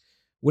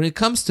 When it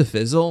comes to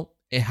Fizzle,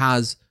 it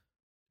has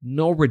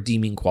no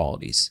redeeming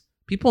qualities.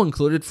 People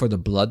include it for the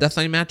Blood Death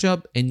Knight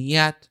matchup, and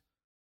yet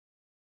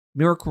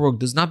Miracle Rogue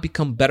does not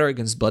become better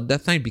against Blood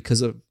Death Knight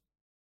because it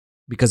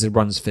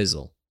runs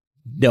Fizzle.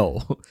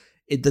 No,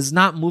 it does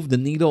not move the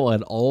needle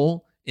at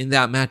all in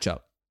that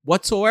matchup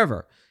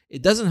whatsoever.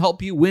 It doesn't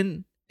help you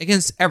win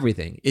against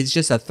everything. It's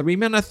just a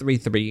 3-mana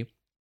 3/3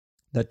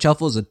 that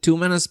shuffles a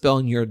 2-mana spell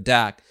in your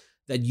deck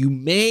that you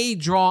may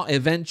draw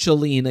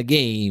eventually in a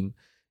game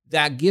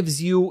that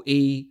gives you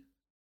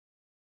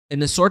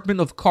an assortment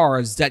of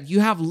cards that you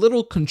have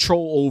little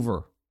control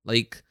over.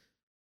 Like,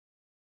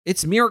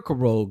 it's Miracle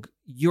Rogue.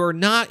 You're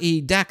not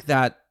a deck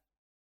that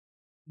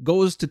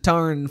goes to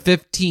turn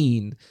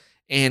 15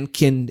 and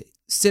can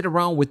sit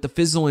around with the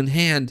Fizzle in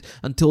hand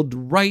until the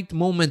right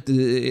moment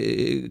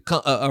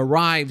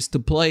arrives to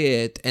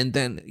play it. And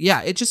then,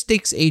 it just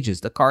takes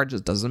ages. The card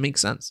just doesn't make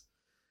sense.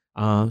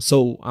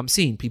 So I'm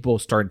seeing people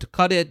starting to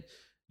cut it.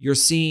 You're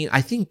seeing,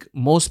 I think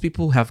most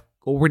people have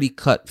already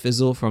cut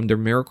Fizzle from their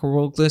Miracle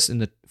Rogue list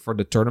for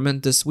the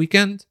tournament this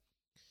weekend.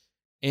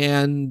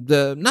 And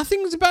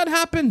nothing's bad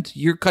happened.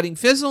 You're cutting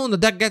Fizzle and the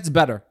deck gets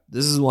better.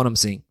 This is what I'm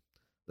seeing.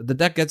 The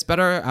deck gets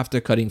better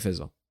after cutting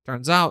Fizzle.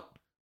 Turns out,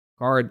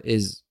 card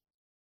is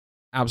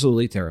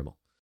absolutely terrible.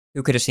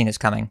 Who could have seen this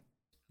coming?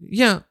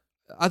 Yeah.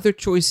 Other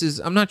choices,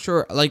 I'm not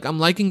sure. Like, I'm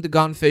liking the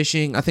Gone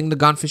Fishing. I think the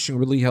Gone Fishing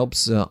really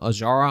helps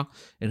Ajara.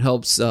 It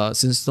helps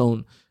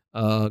Sinstone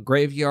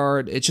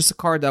Graveyard. It's just a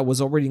card that was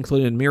already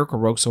included in Miracle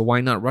Rogue, so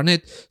why not run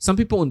it? Some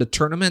people in the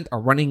tournament are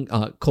running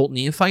Cult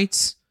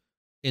Neophytes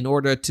in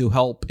order to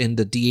help in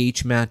the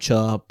DH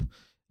matchup.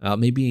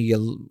 Maybe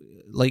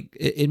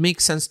it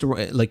makes sense to,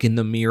 like, in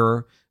the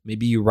mirror,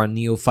 maybe you run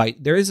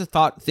Neophyte. There is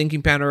a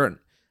thinking pattern.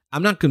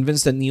 I'm not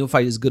convinced that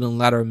Neophyte is good on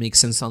ladder, makes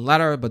sense on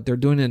ladder, but they're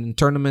doing it in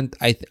tournament.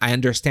 I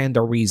understand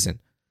the reason.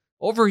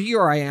 Over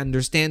here, I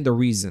understand the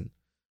reason.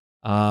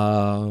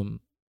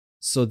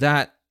 So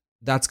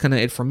that's kind of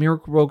it for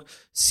Miracle Rogue.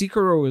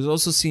 Secret Rogue is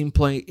also seen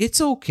play. It's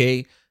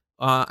okay.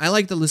 I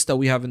like the list that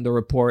we have in the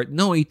report.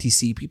 No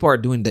ETC. People are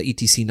doing the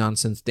ETC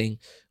nonsense thing,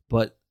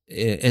 but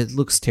it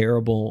looks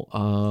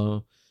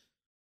terrible.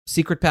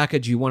 Secret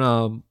package, you want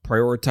to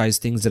prioritize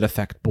things that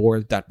affect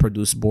board, that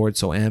produce board.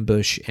 So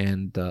Ambush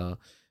and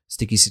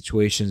Sticky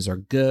Situations are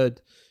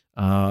good.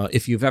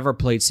 If you've ever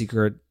played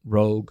Secret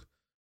Rogue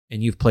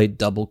and you've played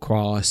Double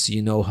Cross,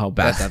 you know how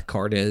bad that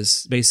card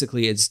is.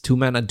 Basically, it's 2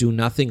 mana, do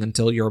nothing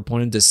until your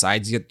opponent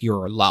decides that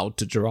you're allowed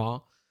to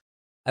draw.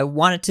 I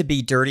want it to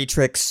be Dirty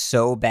Tricks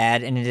so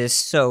bad, and it is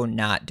so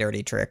not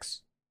Dirty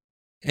Tricks.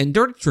 And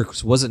Dirty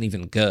Tricks wasn't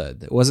even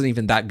good. It wasn't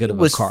even that good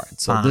of a card.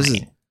 So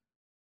fine.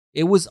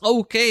 It was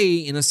okay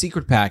in a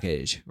secret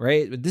package,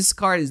 right? But this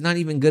card is not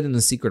even good in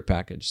a secret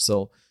package.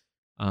 So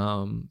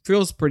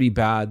feels pretty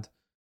bad.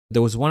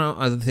 There was one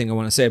other thing I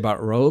want to say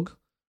about Rogue.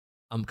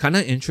 I'm kind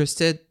of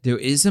interested. There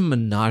is a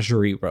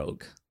Menagerie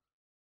Rogue.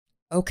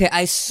 Okay,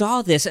 I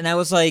saw this and I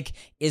was like,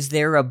 is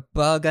there a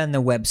bug on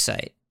the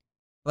website?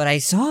 But I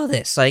saw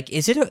this. Like,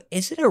 is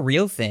it a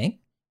real thing?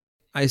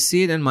 I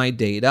see it in my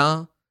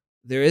data.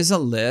 There is a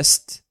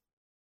list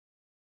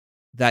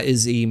that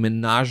is a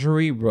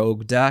Menagerie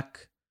Rogue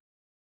deck.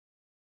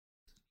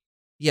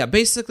 Yeah,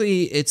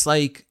 basically, it's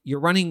like you're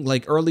running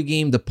like early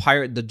game, the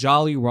Pirate, the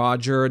Jolly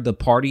Roger, the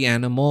Party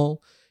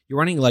Animal. You're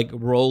running like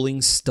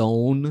Rolling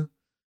Stone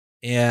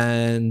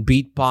and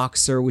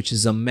Beatboxer, which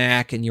is a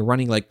mech, and you're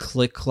running like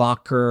Click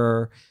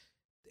Clocker.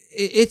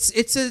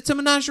 It's a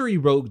Menagerie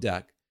Rogue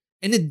deck,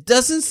 and it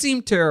doesn't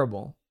seem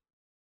terrible.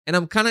 And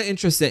I'm kind of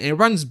interested. It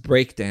runs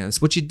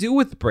Breakdance. What you do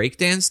with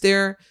Breakdance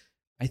there,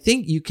 I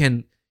think you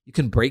can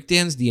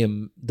Breakdance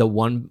the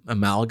one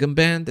Amalgam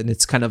Band, and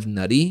it's kind of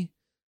nutty.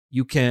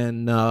 You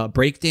can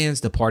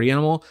Breakdance the Party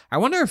Animal. I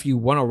wonder if you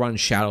want to run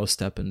Shadow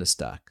Step in this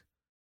deck,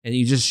 and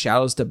you just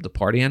Shadow Step the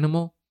Party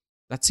Animal.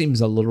 That seems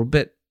a little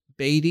bit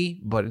baity,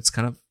 but it's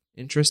kind of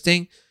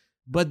interesting.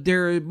 But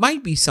there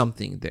might be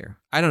something there.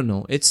 I don't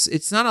know.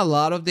 It's not a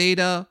lot of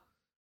data,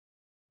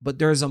 but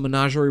there's a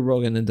Menagerie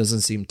Rogue, and it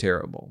doesn't seem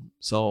terrible.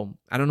 So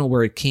I don't know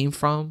where it came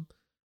from.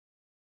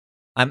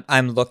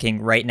 I'm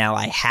looking right now.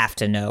 I have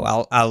to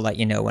know. I'll let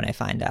you know when I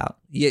find out.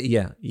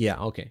 Yeah.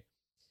 Okay.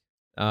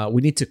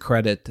 We need to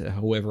credit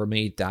whoever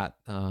made that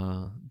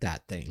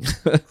thing.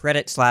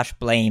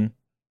 Credit/blame.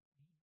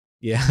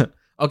 Yeah.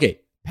 Okay.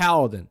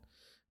 Paladin,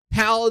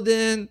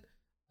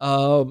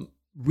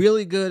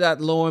 really good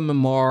at low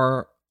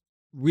MMR.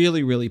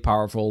 Really, really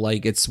powerful.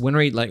 Like, its win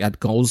rate, like at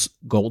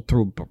gold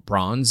through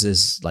bronze,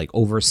 is like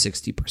over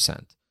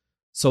 60%.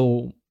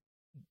 So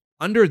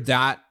under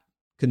that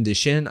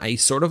condition, I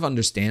sort of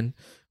understand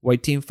why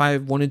Team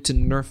 5 wanted to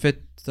nerf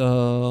it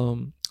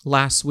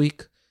last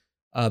week.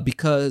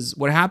 Because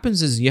what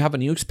happens is you have a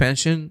new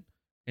expansion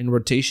and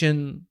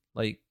rotation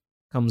like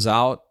comes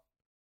out.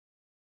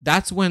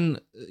 That's when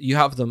you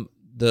have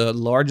the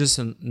largest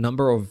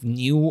number of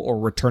new or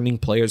returning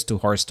players to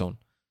Hearthstone,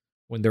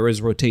 when there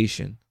is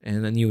rotation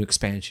and a new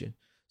expansion.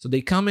 So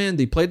they come in,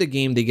 they play the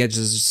game, they get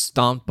just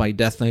stomped by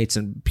Death Knights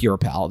and pure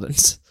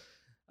Paladins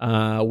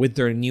with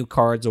their new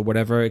cards or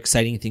whatever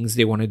exciting things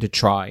they wanted to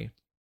try.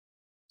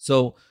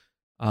 So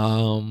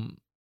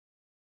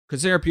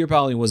consider Pure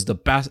Paladin is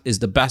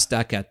the best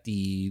deck at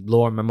the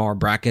lower MMR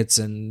brackets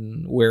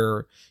and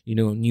where,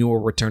 newer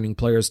returning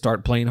players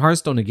start playing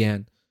Hearthstone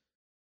again.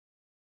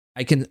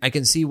 I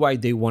can see why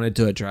they wanted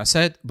to address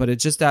it, but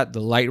it's just that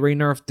the Light Ray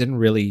nerf didn't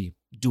really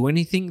do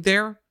anything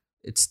there.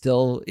 It's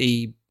still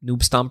a noob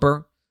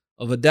stomper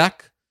of a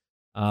deck,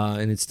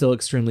 and it's still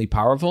extremely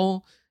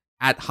powerful.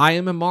 At high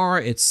MMR,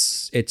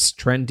 it's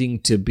trending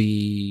to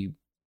be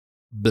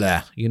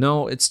blah.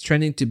 It's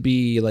trending to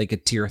be like a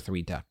tier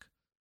 3 deck.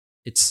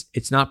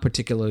 It's not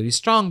particularly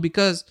strong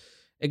because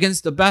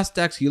against the best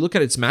decks, you look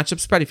at its matchup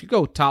spread. If you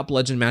go top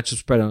legend matchup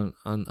spread on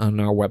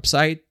our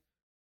website,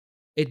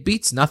 it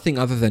beats nothing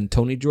other than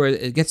Tony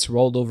Druid. It gets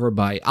rolled over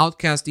by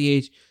Outcast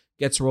DH,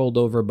 gets rolled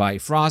over by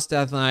Frost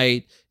Death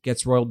Knight,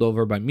 gets rolled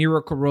over by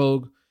Miracle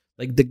Rogue.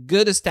 Like the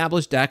good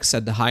established decks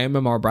at the high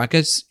MMR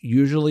brackets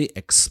usually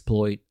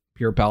exploit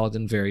Pure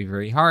Paladin very,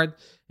 very hard.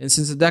 And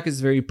since the deck is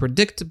very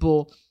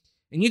predictable,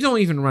 and you don't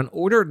even run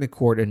Order in the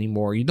Court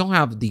anymore, you don't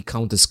have the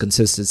Countess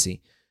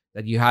consistency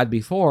that you had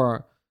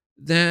before,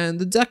 then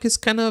the deck is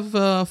kind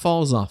of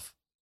falls off.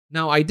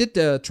 Now, I did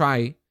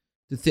try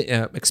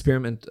to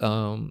experiment,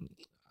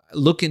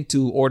 look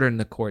into Order in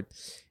the Court.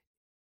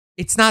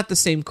 It's not the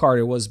same card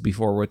it was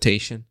before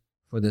rotation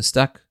for this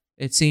deck,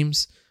 it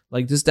seems.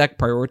 Like this deck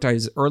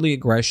prioritizes early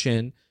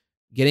aggression,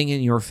 getting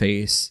in your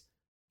face,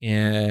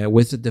 and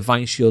with the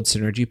Divine Shield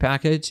synergy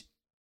package.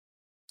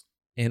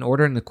 And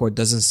Order in the Court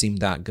doesn't seem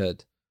that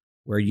good.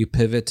 Where you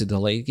pivot to the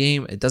late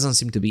game, it doesn't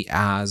seem to be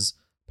as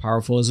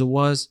powerful as it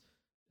was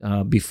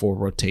before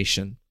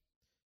rotation.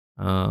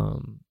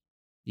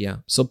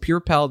 So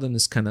Pure Paladin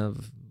is kind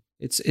of...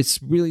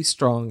 It's really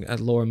strong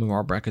at lower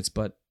MMR brackets,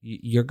 but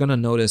you're going to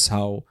notice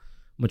how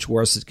much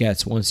worse it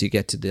gets once you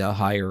get to the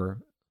higher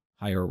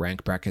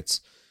rank brackets.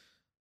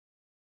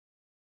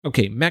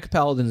 Okay, Mech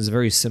Paladin is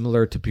very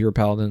similar to Pure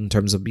Paladin in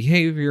terms of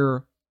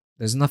behavior.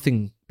 There's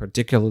nothing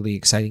particularly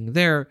exciting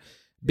there.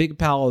 Big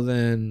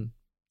Paladin,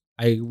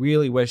 I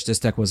really wish this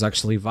deck was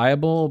actually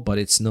viable, but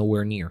it's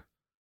nowhere near.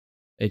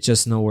 It's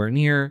just nowhere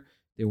near.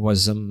 There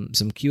was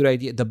some cute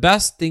idea. The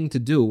best thing to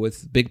do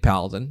with Big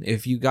Paladin,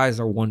 if you guys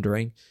are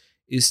wondering,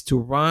 is to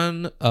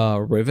run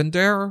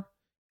Rivendare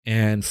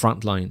and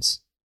Frontlines.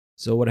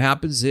 So what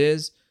happens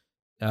is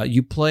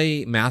you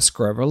play Mask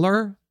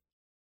Reveler,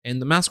 and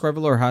the Mask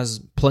Reveler has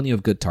plenty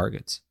of good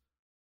targets.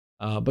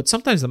 But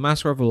sometimes the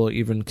Mask Reveler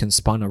even can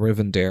spawn a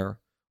Rivendare,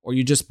 or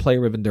you just play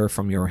Rivendare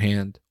from your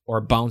hand,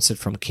 or bounce it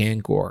from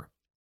Kangor.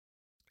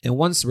 And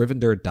once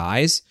Rivendare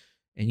dies,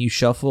 and you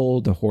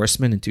shuffle the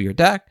Horseman into your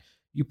deck,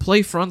 you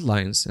play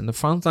Frontlines, and the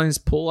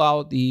Frontlines pull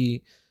out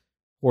the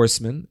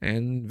Horseman,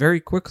 and very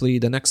quickly,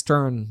 the next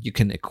turn, you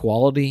can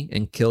equality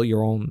and kill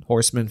your own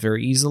Horseman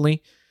very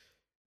easily.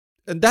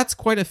 And that's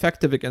quite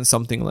effective against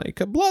something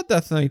like a Blood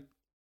Death Knight,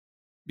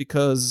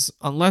 because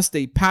unless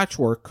they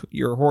patchwork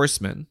your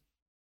Horseman,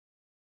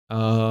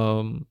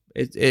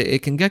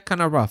 it can get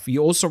kind of rough.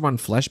 You also run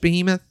Flesh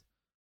Behemoth,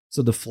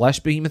 so the Flesh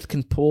Behemoth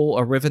can pull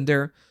a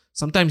Rivendare.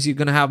 Sometimes you're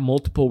going to have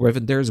multiple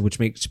Rivendares, which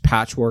makes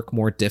patchwork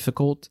more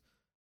difficult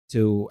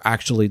to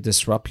actually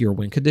disrupt your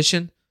win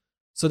condition.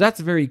 So that's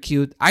very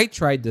cute. I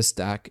tried this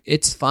deck.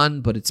 It's fun,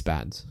 but it's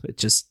bad.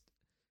 It's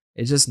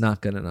just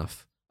not good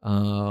enough.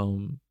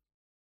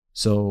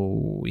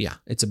 So yeah,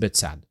 it's a bit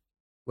sad.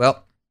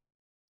 Well,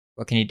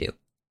 what can you do?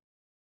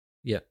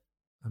 Yeah,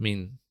 I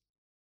mean,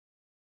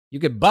 you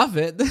could buff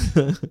it.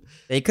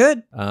 They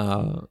could.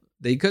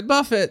 They could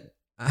buff it.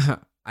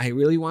 I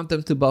really want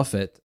them to buff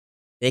it.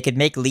 They could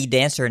make Lead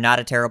Dancer not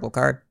a terrible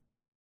card.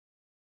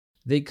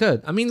 They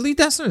could. I mean, Lead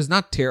Dancer is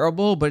not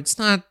terrible, but it's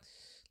not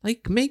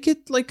like make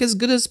it like as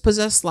good as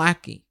Possessed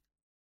Lackey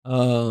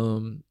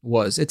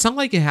was. It's not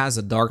like it has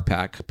a dark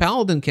pack.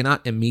 Paladin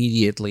cannot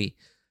immediately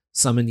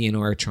summon the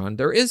Inertron.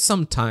 There is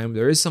some time.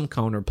 There is some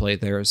counterplay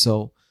there.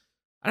 So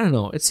I don't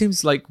know. It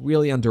seems like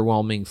really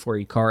underwhelming for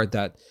a card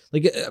that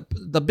like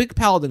the Big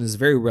Paladin is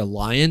very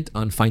reliant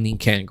on finding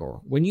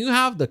Kangor. When you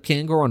have the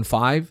Kangor on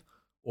 5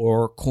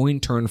 or coin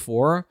turn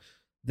 4,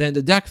 then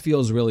the deck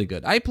feels really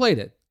good. I played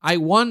it. I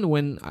won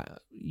when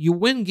you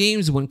win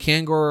games when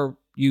Kangor,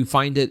 you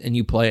find it and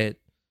you play it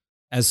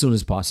as soon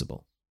as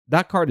possible.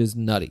 That card is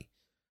nutty.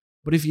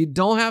 But if you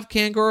don't have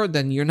Kangor,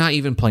 then you're not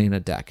even playing a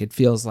deck. It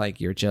feels like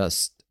you're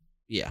just,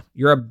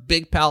 you're a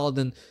big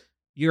Paladin.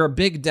 You're a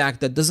big deck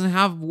that doesn't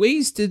have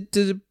ways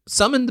to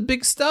summon the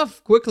big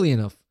stuff quickly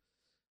enough.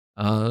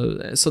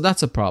 So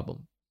that's a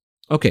problem.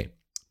 Okay,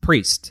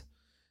 Priest.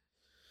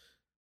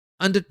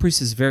 Undead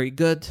Priest is very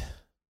good.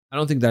 I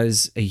don't think that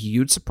is a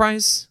huge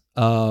surprise.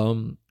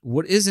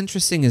 What is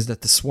interesting is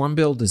that the Swarm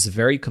build is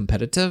very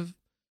competitive.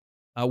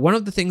 One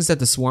of the things that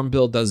the Swarm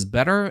build does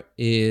better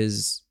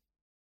is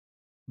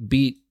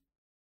beat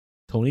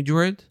Tony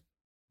Druid,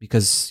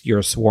 because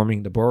you're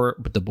swarming the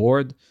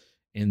board,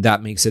 and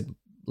that makes it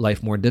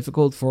life more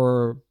difficult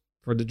for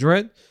the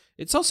Druid.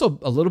 It's also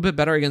a little bit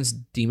better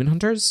against Demon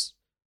Hunters,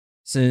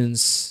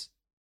 since,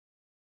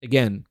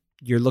 again,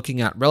 you're looking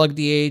at Relic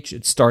DH,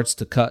 it starts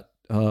to cut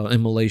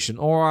Immolation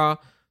Aura,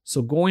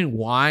 so going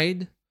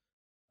wide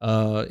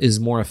is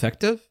more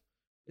effective.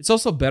 It's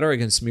also better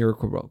against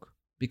Miracle Rogue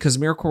because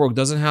Miracle Rogue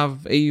doesn't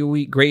have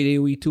great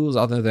AoE tools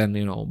other than,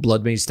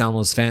 Blood Mage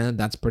Downless Fan.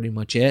 That's pretty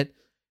much it.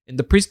 And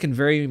the Priest can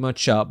very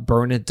much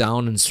burn it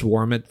down and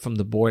swarm it from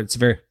the board. It's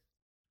very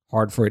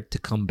hard for it to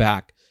come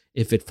back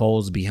if it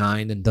falls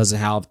behind and doesn't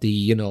have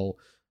the,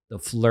 the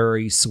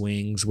flurry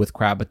swings with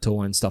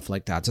Krabatoa and stuff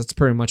like that. So that's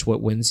pretty much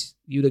what wins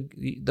you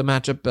the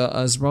matchup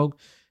as Rogue.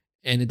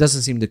 And it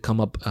doesn't seem to come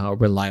up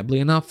reliably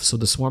enough. So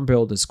the Swarm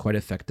build is quite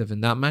effective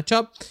in that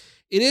matchup.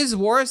 It is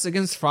worse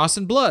against Frost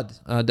and Blood,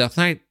 Death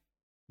Knight,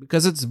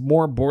 because it's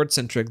more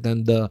board-centric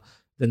than the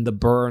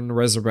Burn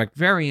Resurrect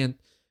variant.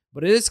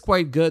 But it is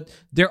quite good.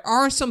 There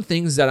are some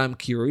things that I'm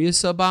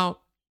curious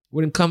about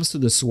when it comes to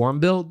the Swarm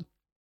build.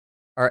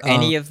 Are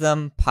any of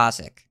them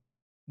POSIC?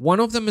 One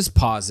of them is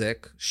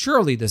POSIC.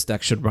 Surely this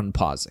deck should run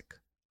POSIC.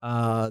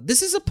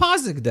 This is a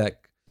POSIC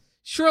deck.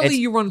 Surely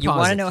you run POSIC. You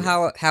want to know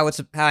how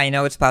I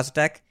know it's POSIC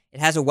deck? It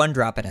has a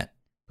 1-drop in it.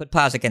 Put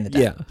POSIC in the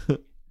deck. Yeah.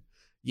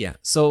 Yeah.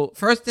 So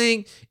first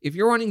thing, if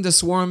you're running the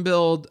Swarm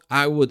build,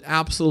 I would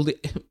absolutely,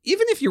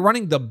 even if you're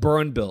running the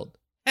Burn build,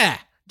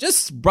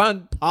 just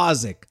run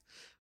POSIC.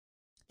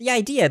 The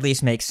idea at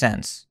least makes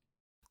sense.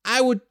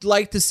 I would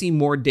like to see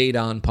more data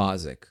on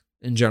POSIC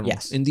in general,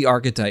 yes. In the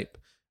archetype.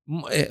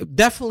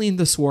 Definitely in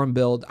the Swarm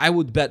build. I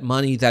would bet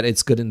money that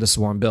it's good in the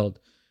Swarm build.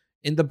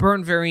 In the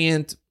Burn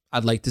variant,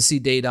 I'd like to see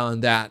data on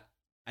that.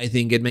 I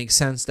think it makes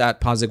sense that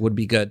POSIC would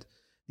be good.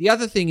 The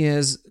other thing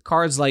is,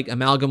 cards like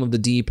Amalgam of the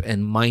Deep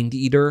and Mind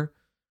Eater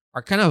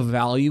are kind of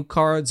value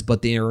cards,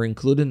 but they are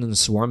included in the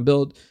Swarm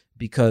build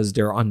because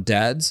they're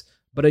undeads.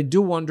 But I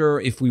do wonder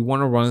if we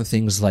want to run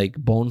things like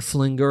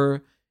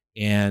Boneflinger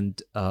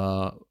and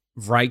Vrykul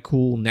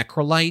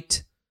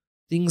Necrolite,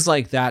 things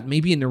like that.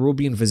 Maybe a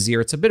Nerubian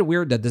Vizier. It's a bit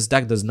weird that this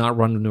deck does not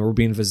run a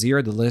Nerubian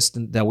Vizier, the list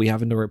that we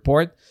have in the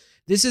report.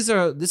 This is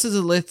a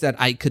list that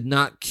I could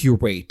not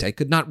curate. I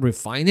could not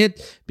refine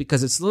it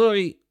because it's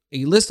literally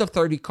a list of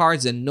 30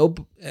 cards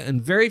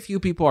and very few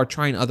people are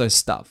trying other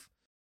stuff.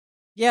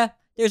 Yeah,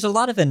 there's a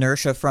lot of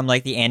inertia from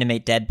like the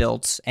Animate Dead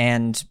builds,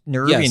 and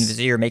Nerubian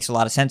Vizier makes a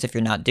lot of sense if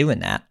you're not doing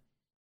that.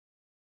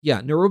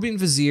 Yeah, Nerubian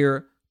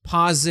Vizier,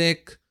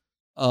 POSIC,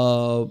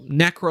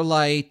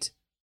 Necrolite,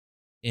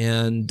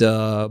 and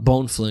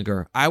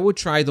Boneflinger. I would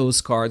try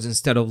those cards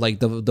instead of like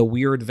the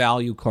weird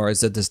value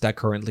cards that this deck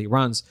currently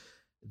runs.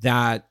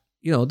 That,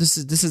 this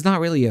is not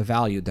really a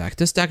value deck.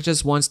 This deck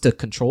just wants to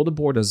control the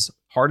board as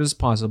hard as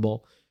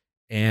possible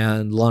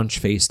and launch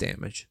face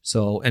damage.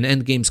 And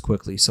end games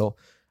quickly. So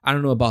I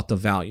don't know about the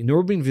value.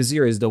 Nerubian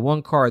Vizier is the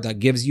one card that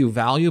gives you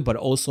value, but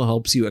also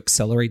helps you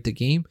accelerate the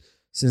game,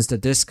 since the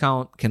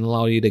discount can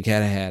allow you to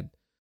get ahead.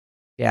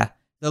 Yeah.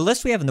 The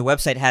list we have on the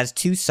website has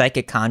 2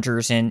 Psychic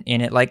Conjurers in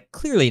it. Like,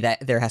 clearly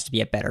that there has to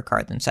be a better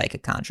card than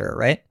Psychic Conjurer,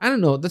 right? I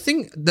don't know.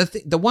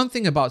 The one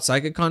thing about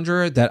Psychic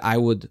Conjurer that I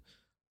would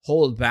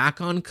hold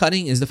back on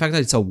cutting is the fact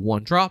that it's a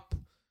 1-drop.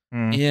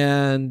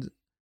 And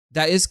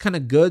that is kind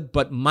of good,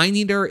 but Mind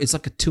Eater is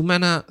like a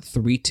 2-mana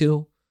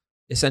 3/2,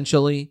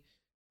 essentially.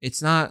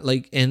 It's not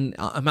like, and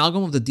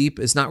Amalgam of the Deep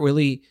is not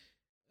really,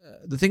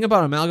 the thing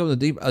about Amalgam of the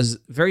Deep is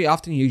very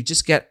often you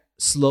just get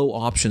slow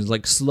options,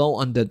 like slow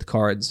undead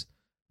cards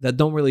that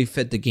don't really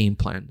fit the game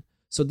plan.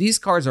 So these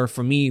cards are,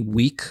 for me,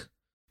 weak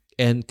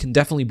and can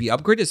definitely be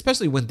upgraded,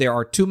 especially when there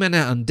are 2-mana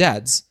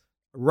undeads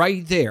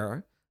right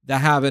there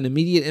that have an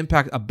immediate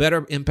impact, a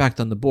better impact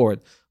on the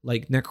board,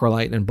 like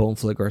Necrolite and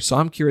Boneflinger. So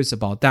I'm curious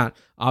about that.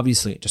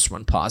 Obviously, just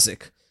run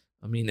POSIC.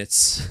 I mean,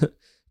 it's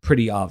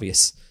pretty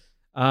obvious.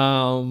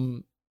 Control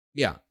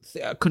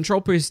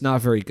Priest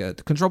not very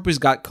good. Control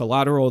Priest got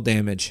collateral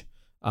damage.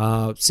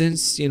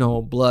 Since,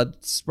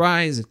 Blood's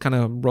Rise, it kind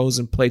of rose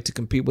and played to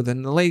compete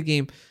within the late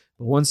game.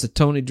 But once the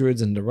Tony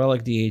Druids and the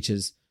Relic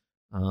DHs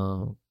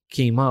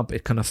came up,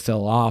 it kind of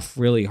fell off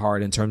really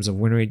hard in terms of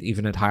win rate,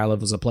 even at higher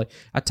levels of play.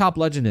 At Top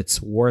Legend,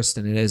 it's worse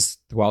than it is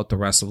throughout the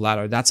rest of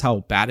Ladder. That's how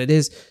bad it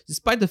is,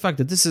 despite the fact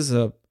that this is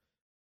a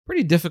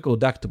pretty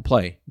difficult deck to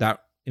play that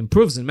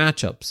improves in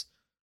matchups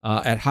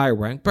at higher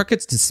rank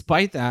brackets.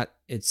 Despite that,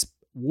 it's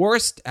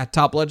worst at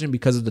Top Legend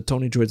because of the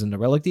Tony Druids and the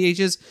Relic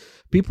DHs.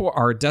 People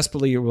are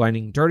desperately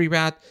running Dirty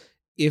Rat.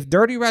 If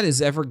Dirty Rat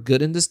is ever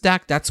good in this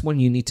deck, that's when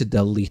you need to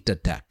delete the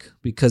deck,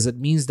 because it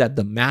means that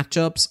the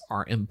matchups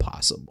are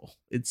impossible.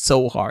 It's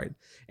so hard.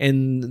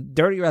 And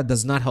Dirty Rat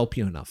does not help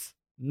you enough.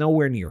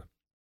 Nowhere near.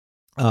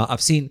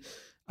 I've seen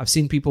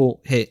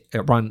people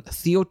run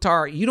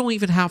Theotar. You don't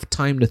even have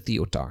time to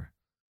Theotar.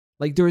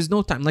 Like, there is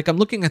no time. Like, I'm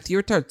looking at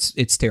Theotar,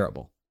 it's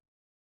terrible.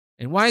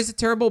 And why is it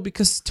terrible?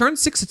 Because turn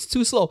 6, it's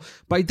too slow.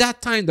 By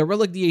that time, the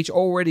Relic DH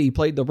already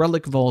played the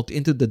Relic Vault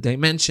into the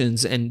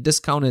dimensions and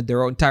discounted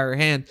their entire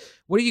hand.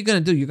 What are you going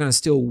to do? You're going to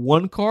steal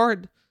one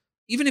card?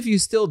 Even if you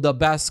steal the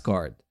best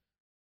card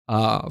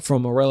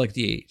from a Relic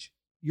DH,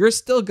 you're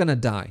still going to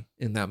die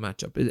in that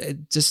matchup.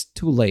 It's just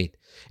too late.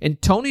 And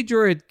Tony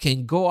Druid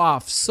can go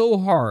off so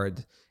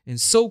hard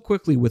and so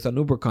quickly with an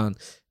Ubercon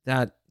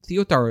that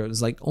Theotar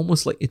is like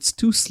almost like it's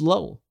too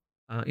slow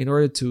in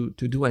order to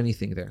do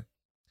anything there.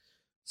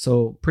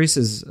 So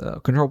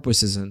Control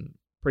Priest is in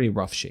pretty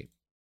rough shape.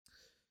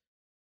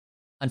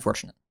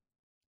 Unfortunate.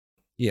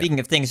 Yeah. Speaking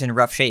of things in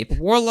rough shape.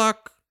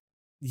 Warlock,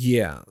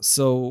 yeah.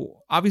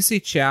 So obviously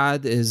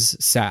Chad is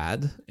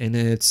sad, and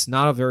it's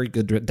not a very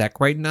good deck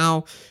right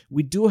now.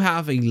 We do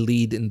have a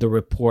lead in the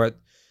report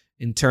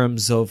in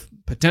terms of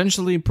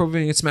potentially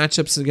improving its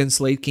matchups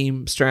against late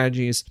game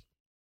strategies.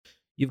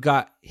 You've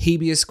got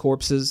Habeas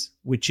Corpses,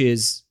 which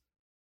is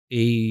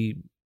a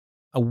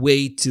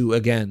way to,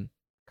 again,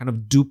 kind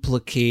of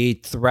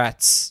duplicate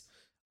threats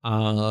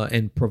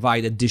and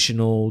provide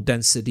additional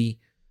density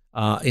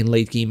in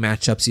late game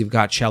matchups. You've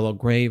got Shallow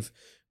Grave,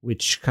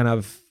 which kind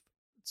of,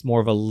 it's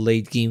more of a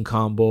late game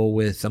combo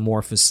with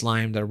Amorphous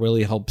Slime that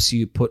really helps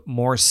you put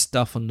more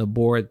stuff on the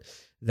board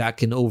that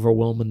can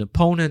overwhelm an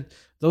opponent.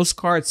 Those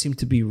cards seem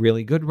to be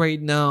really good right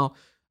now.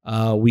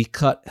 We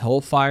cut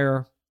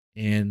Hellfire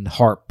and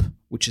Harp,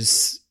 which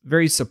is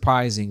very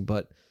surprising,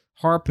 but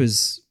Harp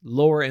is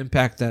lower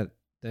impact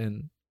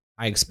than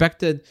I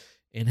expected.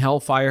 And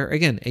Hellfire,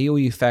 again,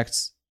 AoE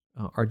effects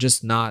are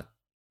just not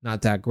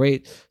that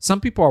great. Some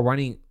people are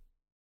running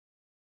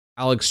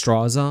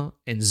Alexstrasza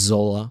and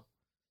Zola,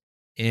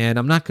 and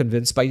I'm not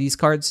convinced by these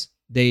cards.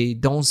 They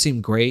don't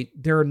seem great.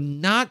 They're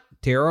not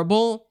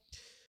terrible.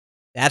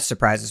 That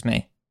surprises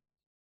me.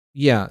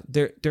 Yeah,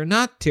 they're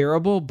not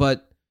terrible,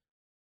 but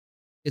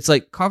it's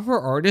like Cover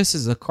Artist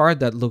is a card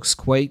that looks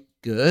quite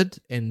good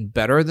and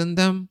better than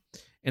them.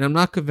 And I'm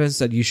not convinced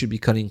that you should be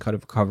cutting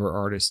Cover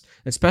Artist,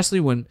 especially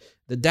when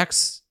the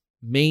deck's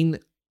main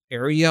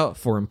area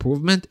for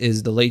improvement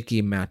is the late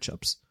game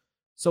matchups.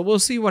 So we'll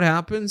see what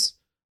happens.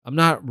 I'm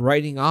not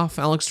writing off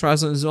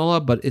Alexstrasza and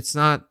Zola, but it's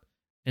not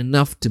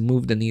enough to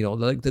move the needle.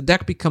 Like, the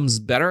deck becomes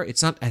better.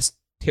 It's not as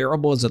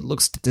terrible as it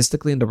looks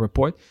statistically in the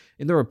report.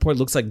 In the report, it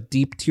looks like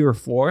deep tier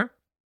 4.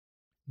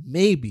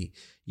 Maybe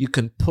you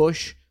can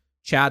push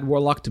Chad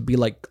Warlock to be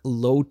like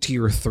low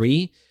tier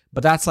 3,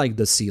 but that's like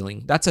the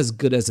ceiling. That's as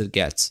good as it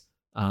gets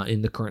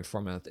in the current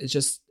format. It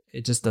just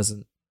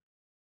doesn't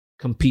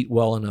compete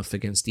well enough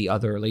against the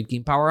other late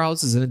game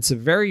powerhouses, and it's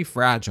very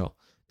fragile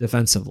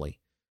defensively.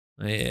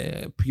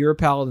 Pure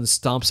Paladin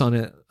stomps on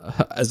it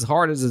as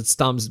hard as it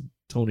stomps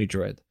Tony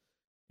Dread,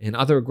 and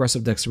other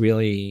aggressive decks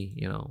really,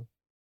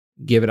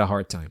 give it a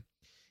hard time.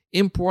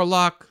 Imp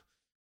Warlock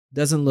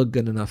doesn't look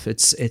good enough.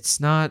 It's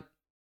not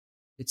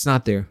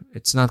there.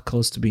 It's not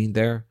close to being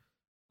there.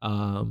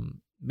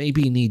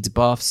 Maybe it needs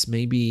buffs.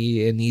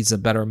 Maybe it needs a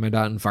better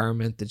meta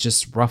environment. It's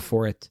just rough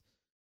for it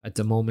at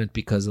the moment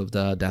because of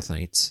the Death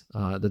Knights.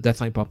 The Death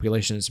Knight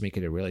population is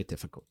making it really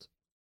difficult.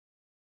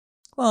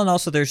 Well, and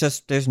also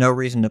there's no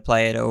reason to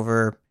play it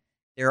over.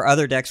 There are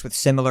other decks with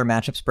similar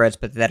matchup spreads,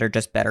 but that are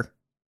just better.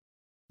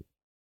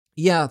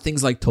 Yeah,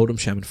 things like Totem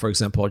Shaman, for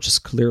example, are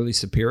just clearly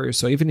superior.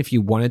 So even if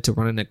you wanted to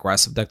run an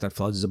aggressive deck that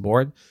floods the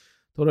board,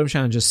 Totem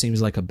Shaman just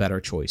seems like a better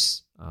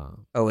choice.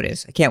 It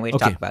is. I can't wait to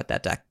talk about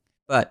that deck.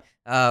 But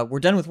we're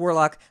done with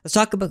Warlock. Let's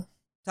talk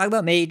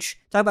about Mage.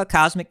 Talk about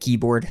Cosmic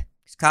Keyboard.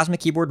 Cosmic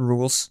Keyboard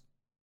rules.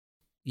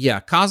 Yeah,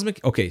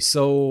 Cosmic. Okay,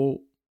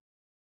 so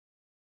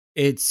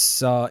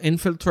it's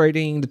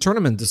infiltrating the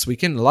tournament this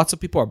weekend. Lots of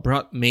people are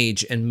brought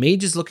Mage, and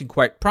Mage is looking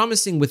quite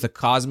promising with a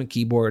Cosmic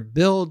Keyboard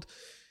build.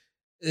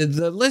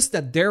 The list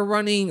that they're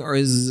running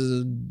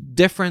is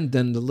different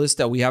than the list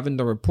that we have in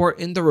the report.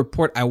 In the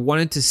report, I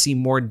wanted to see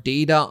more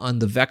data on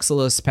the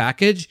Vexillus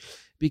package,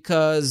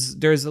 because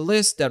there's a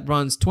list that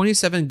runs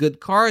 27 good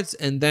cards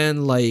and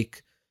then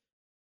like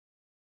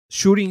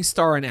Shooting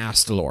Star and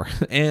Astalor.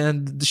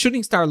 And the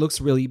Shooting Star looks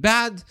really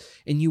bad,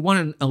 and you want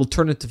an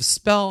alternative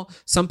spell.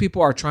 Some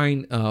people are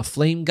trying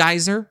Flame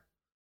Geyser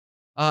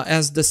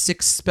as the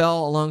 6th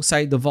spell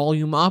alongside the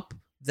Volume Up.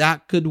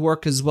 That could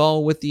work as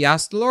well with the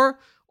Astalor.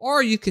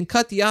 Or you can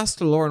cut the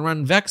Astalor and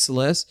run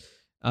Vexillus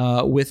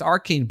with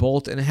Arcane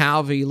Bolt and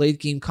have a late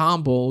game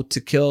combo to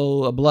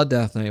kill a Blood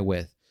Death Knight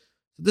with.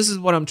 So this is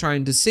what I'm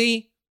trying to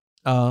see.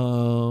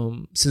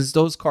 Since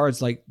those cards,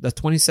 like the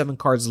 27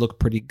 cards, look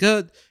pretty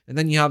good, and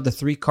then you have the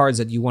 3 cards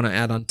that you want to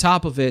add on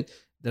top of it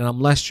that I'm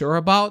less sure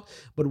about.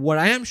 But what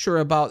I am sure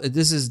about is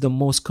this is the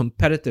most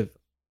competitive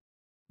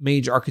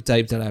Mage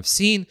archetype that I've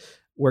seen.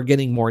 We're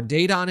getting more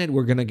data on it.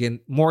 We're going to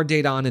get more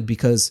data on it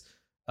because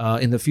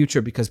in the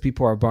future, because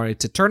people are brought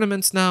to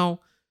tournaments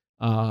now.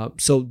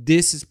 So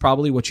this is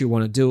probably what you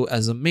want to do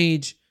as a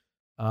Mage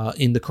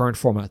in the current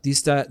format.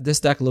 This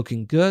deck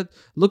looking good,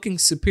 looking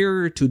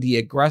superior to the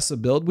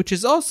aggressive build, which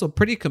is also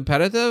pretty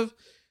competitive.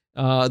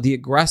 The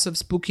aggressive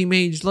Spooky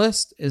Mage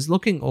list is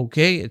looking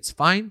okay. It's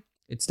fine.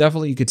 It's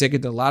definitely, you could take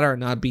it to the ladder and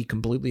not be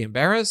completely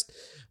embarrassed.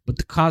 But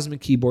the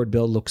Cosmic Keyboard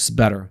build looks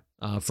better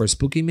for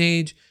Spooky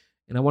Mage.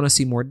 And I want to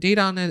see more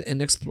data on it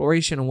and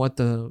exploration on what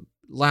the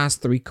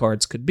last 3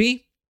 cards could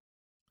be.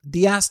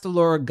 The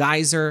Astalor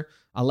Geyser,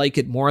 I like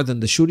it more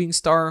than the Shooting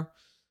Star.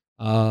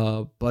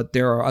 But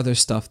there are other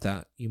stuff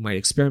that you might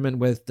experiment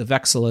with. The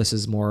Vexillus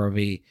is more of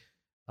a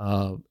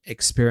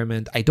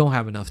experiment. I don't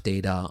have enough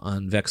data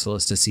on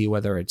Vexillus to see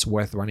whether it's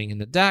worth running in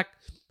the deck.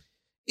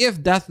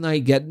 If Death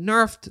Knight get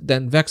nerfed,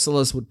 then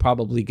Vexillus would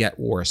probably get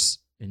worse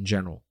in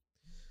general.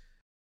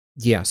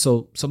 Yeah,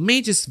 so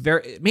Mage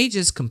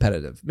is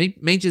competitive.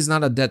 Mage is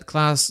not a dead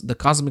class. The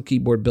Cosmic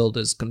Keyboard build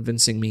is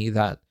convincing me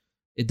that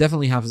It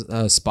definitely has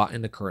a spot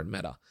in the current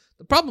meta.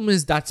 The problem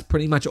is that's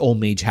pretty much all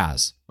Mage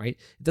has, right?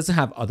 It doesn't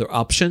have other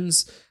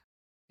options.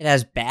 It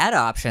has bad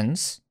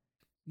options.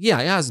 Yeah,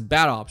 it has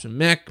bad option.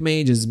 Mech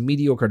Mage is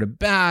mediocre to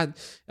bad.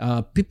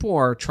 People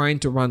are trying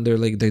to run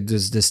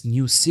there's this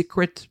new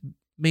secret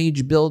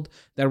Mage build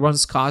that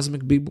runs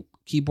Cosmic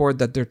Keyboard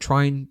that they're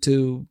trying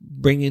to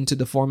bring into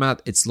the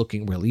format. It's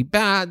looking really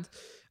bad.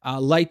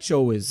 Light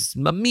Show is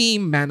a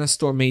meme. Mana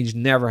Storm Mage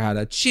never had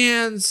a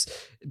chance.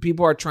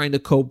 People are trying to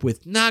cope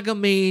with Naga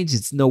Mage.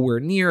 It's nowhere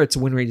near. Its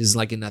win rate is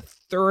like in the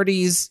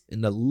 30s,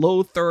 in the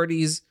low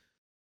 30s.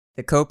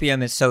 The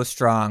copium is so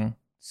strong.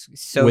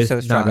 So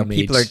strong.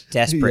 People are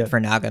desperate for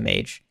Naga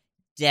Mage.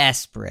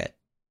 Desperate.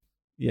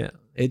 Yeah,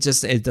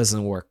 it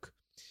doesn't work.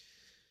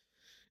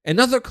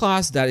 Another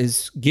class that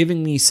is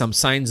giving me some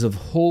signs of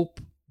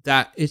hope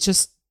that it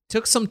just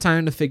took some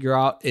time to figure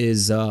out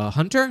is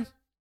Hunter.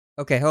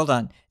 Okay, hold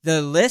on.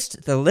 The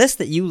list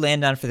that you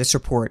land on for this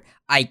report,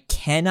 I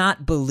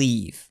cannot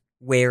believe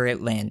where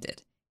it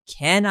landed.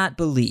 Cannot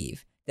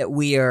believe that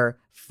we are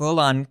full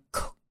on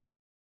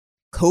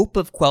Cope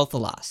of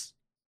Quel'Thalas.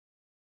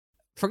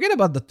 Forget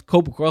about the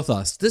Cope of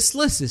Quel'Thalas. This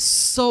list is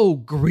so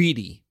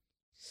greedy.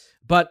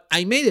 But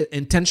I made it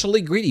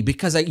intentionally greedy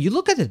because you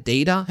look at the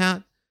data,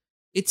 Hat,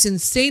 it's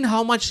insane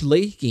how much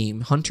late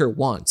game Hunter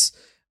wants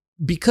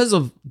because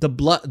of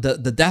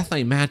the Death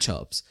Knight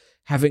matchups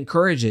have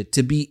encouraged it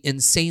to be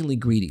insanely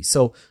greedy.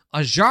 So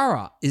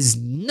Ajara is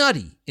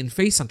nutty in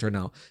Face Hunter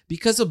now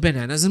because of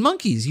bananas and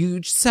monkeys.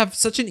 You just have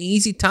such an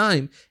easy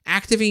time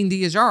activating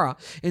the Ajara.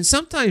 And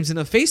sometimes in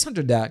a Face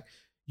Hunter deck,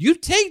 you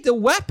take the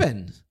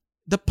weapon,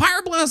 the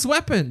Pyroblast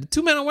weapon, the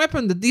 2-mana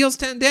weapon that deals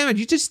 10 damage.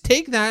 You just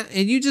take that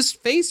and you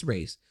just face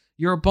raise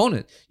your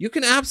opponent. You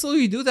can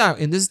absolutely do that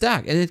in this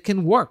deck and it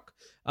can work.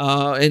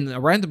 And a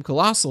random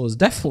Colossal is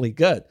definitely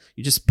good.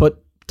 You just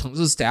put tons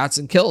of stats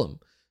and kill him.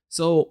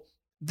 So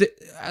the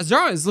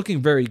Azara is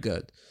looking very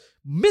good.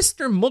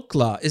 Mr.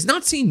 Mukla is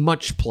not seeing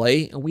much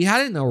play, and we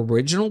had it in our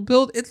original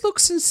build. It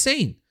looks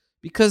insane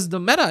because the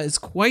meta is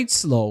quite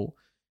slow,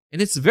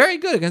 and it's very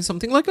good against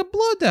something like a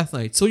Blood Death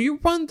Knight. So you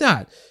run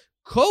that.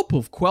 Cope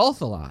of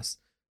Quel'Thalas.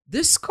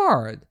 This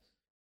card,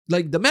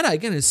 like the meta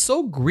again, is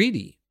so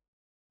greedy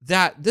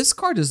that this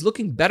card is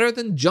looking better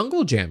than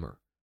Jungle Jammer,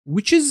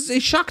 which is a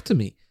shock to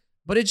me.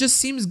 But it just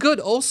seems good.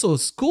 Also,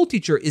 School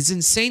Teacher is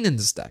insane in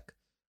this deck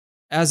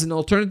as an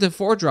alternative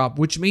 4-drop,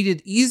 which made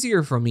it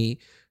easier for me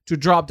to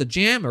drop the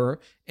Jammer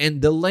and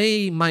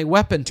delay my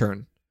weapon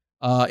turn.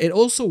 It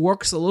also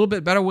works a little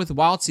bit better with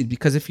Wild Seed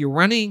because if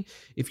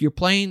you're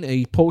playing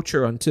a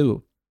Poacher on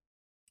 2,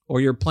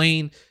 or you're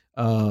playing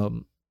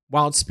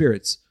Wild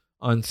Spirits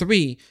on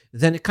 3,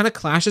 then it kind of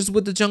clashes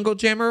with the Jungle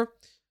Jammer.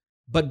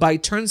 But by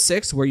turn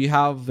 6, where you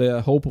have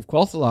Hope of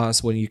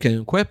Quel'Thalas, when you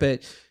can equip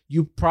it,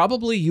 you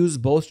probably use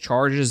both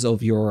charges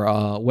of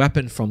your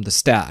weapon from the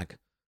stag.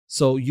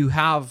 So you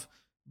have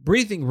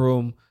breathing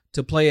room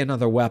to play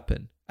another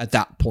weapon at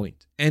that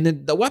point. And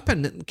then the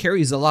weapon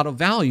carries a lot of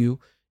value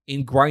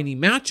in grinding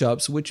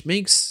matchups, which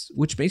makes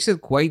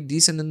it quite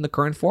decent in the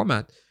current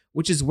format,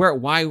 which is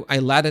why I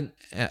landed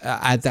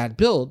at that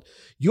build.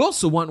 You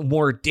also want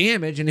more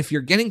damage, and if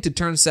you're getting to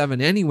turn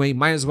 7 anyway,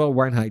 might as well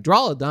run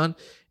Hydralodon,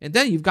 and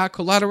then you've got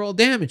collateral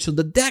damage. So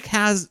the deck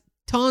has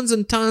tons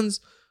and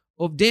tons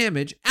of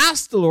damage.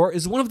 Astalor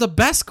is one of the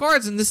best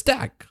cards in this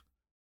deck.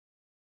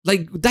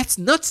 Like, that's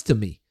nuts to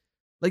me.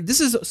 Like,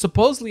 this is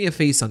supposedly a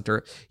Face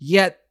Hunter,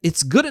 yet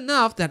it's good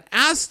enough that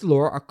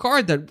Astalor, a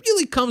card that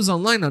really comes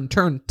online on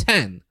turn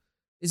 10,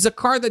 is a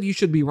card that you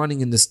should be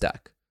running in this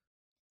deck.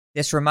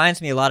 This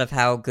reminds me a lot of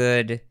how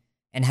good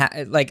and how,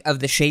 like, of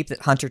the shape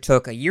that Hunter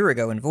took a year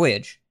ago in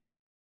Voyage,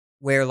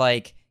 where,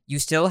 like, you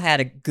still had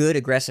a good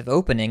aggressive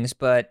openings,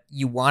 but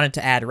you wanted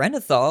to add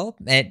Renathal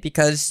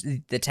because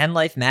the 10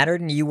 life mattered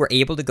and you were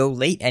able to go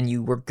late and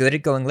you were good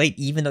at going late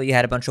even though you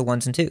had a bunch of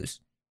 1s and 2s.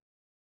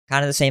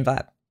 Kind of the same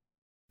vibe.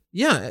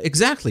 Yeah,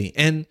 exactly.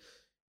 And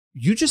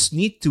you just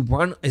need to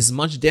run as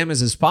much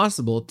damage as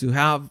possible to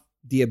have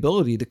the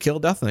ability to kill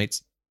Death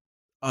Knights.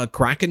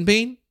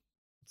 Krakenbane,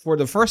 for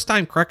the first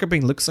time,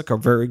 Krakenbane looks like a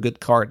very good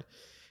card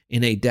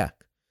in a deck.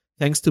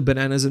 Thanks to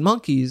Bananas and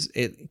Monkeys,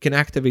 it can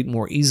activate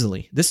more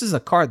easily. This is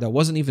a card that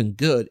wasn't even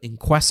good in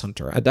Quest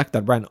Hunter, a deck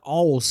that ran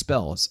all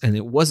spells, and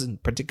it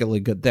wasn't particularly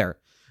good there.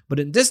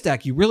 But in this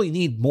deck, you really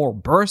need more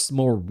burst,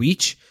 more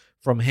reach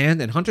from hand,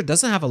 and Hunter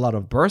doesn't have a lot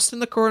of burst in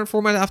the current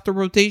format after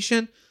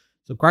rotation,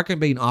 so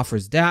Krakenbane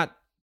offers that.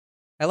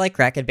 I like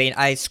Krakenbane.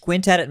 I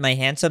squint at it in my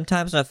hand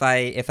sometimes, and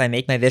if I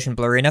make my vision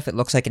blurry enough, it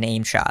looks like an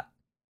aim shot,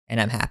 and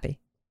I'm happy.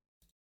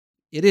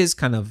 It is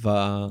kind of,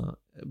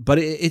 but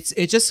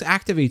it just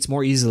activates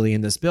more easily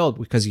in this build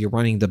because you're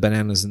running the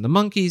Bananas and the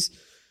Monkeys,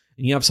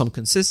 and you have some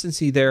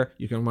consistency there.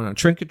 You can run a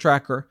Trinket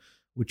Tracker,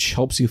 which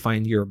helps you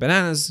find your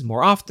bananas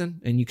more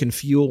often, and you can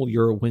fuel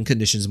your win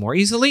conditions more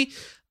easily.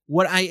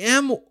 What I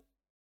am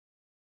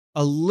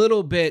a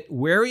little bit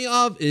wary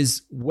of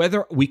is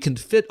whether we can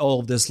fit all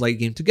of this late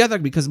game together,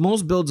 because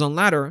most builds on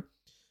ladder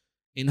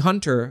in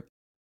Hunter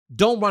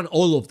don't run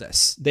all of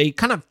this. They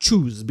kind of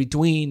choose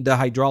between the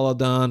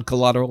Hydralodon,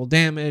 collateral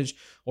damage,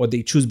 or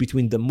they choose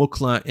between the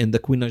Mukla and the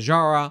Queen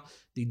Ajara.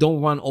 They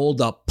don't run all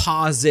the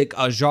Pazik,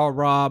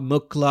 Ajara,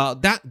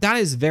 Mukla. That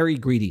is very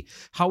greedy.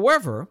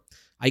 However,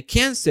 I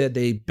can say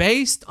they,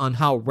 based on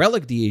how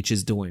Relic DH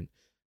is doing,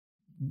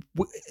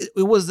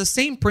 it was the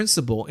same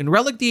principle. In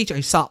Relic DH,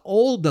 I saw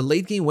all the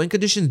late game win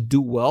conditions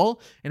do well,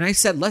 and I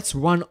said, let's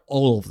run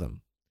all of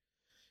them.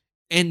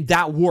 And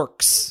that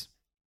works.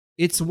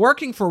 It's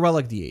working for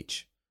Relic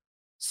DH.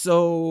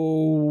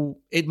 So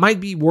it might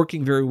be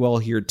working very well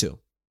here too.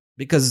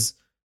 Because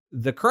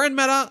the current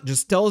meta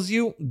just tells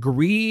you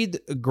greed,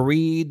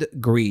 greed,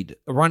 greed.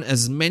 Run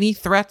as many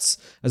threats,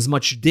 as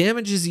much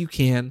damage as you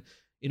can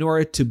in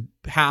order to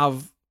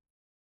have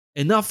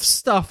enough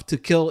stuff to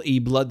kill a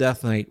Blood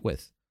Death Knight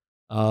with.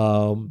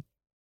 But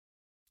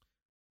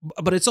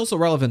it's also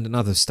relevant in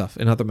other stuff,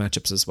 in other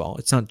matchups as well.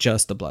 It's not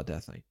just the Blood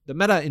Death Knight. The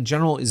meta in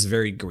general is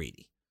very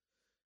greedy.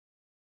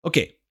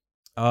 Okay.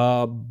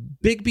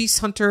 Big Beast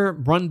Hunter,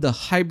 run the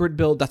hybrid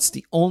build. That's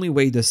the only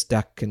way this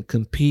deck can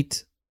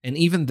compete. And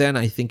even then,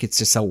 I think it's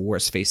just a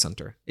worse Face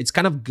Hunter. It's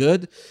kind of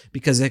good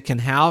because it can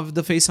have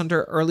the Face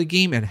Hunter early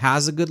game and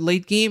has a good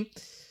late game.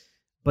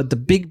 But the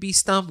Big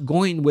Beast stuff,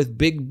 going with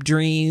Big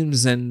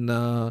Dreams and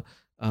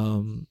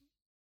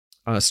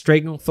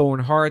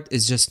Stranglethorn Heart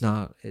is just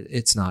not,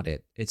 it's not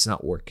it. It's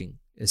not working.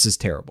 This is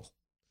terrible.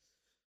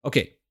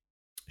 Okay.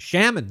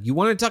 Shaman. You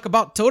want to talk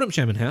about Totem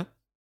Shaman, huh?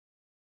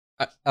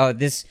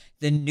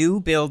 The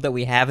new build that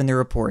we have in the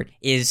report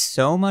is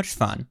so much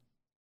fun.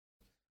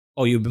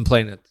 Oh, you've been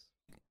playing it.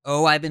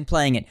 Oh, I've been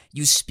playing it.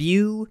 You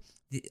spew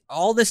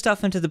all this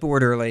stuff into the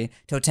board early.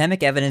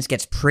 Totemic evidence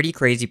gets pretty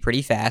crazy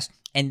pretty fast.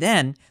 And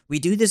then we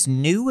do this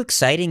new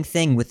exciting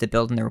thing with the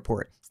build in the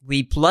report.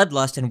 We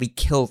bloodlust and we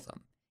kill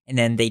them. And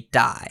then they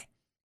die.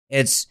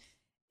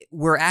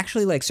 We're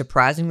actually like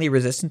surprisingly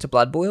resistant to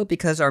Blood Boil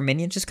because our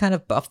minions just kind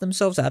of buff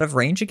themselves out of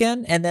range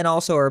again. And then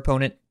also our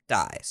opponent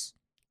dies.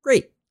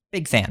 Great.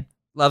 Big fan.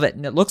 Love it.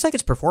 And it looks like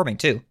it's performing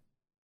too.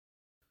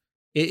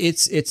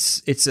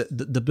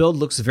 The build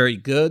looks very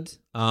good.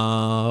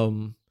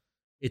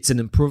 It's an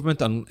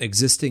improvement on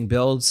existing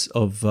builds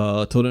of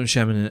Totem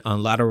Shaman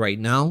on ladder right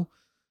now.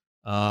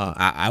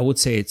 I would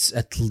say it's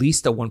at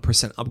least a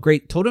 1%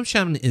 upgrade. Totem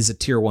Shaman is a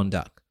tier 1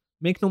 deck.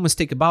 Make no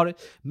mistake about it.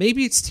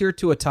 Maybe it's tier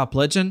 2 a top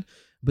legend,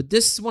 but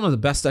this is one of the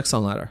best decks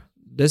on ladder.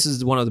 This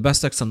is one of the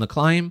best decks on the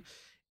climb.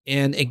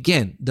 And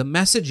again, the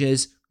message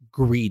is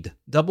greed.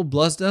 Double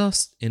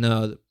Bloodlust in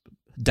a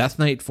Death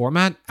Knight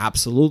format?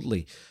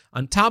 Absolutely.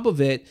 On top of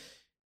it,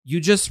 you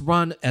just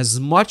run as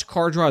much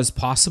card draw as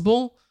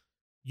possible.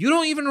 You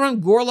don't even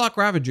run Gorlock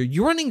Ravager.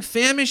 You're running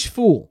Famish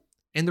Fool.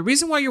 And the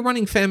reason why you're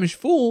running Famish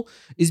Fool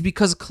is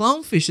because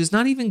Clownfish is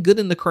not even good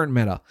in the current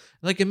meta.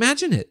 Like,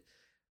 imagine it.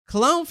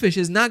 Clownfish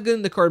is not good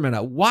in the current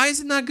meta. Why is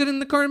it not good in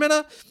the current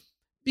meta?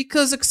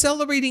 Because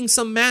accelerating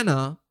some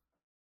mana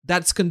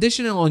that's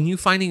conditional on you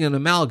finding an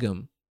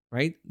amalgam,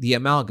 right? The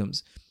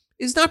amalgams,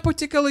 is not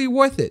particularly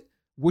worth it.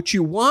 What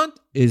you want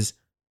is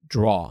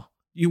draw.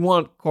 You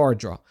want card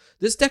draw.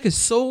 This deck is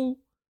so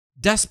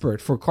desperate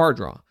for card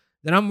draw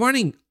that I'm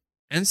running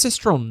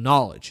Ancestral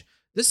Knowledge.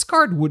 This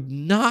card would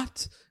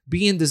not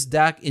be in this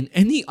deck in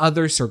any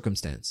other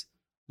circumstance.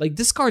 Like,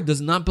 this card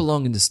does not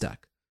belong in this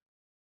deck.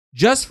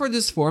 Just for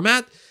this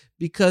format,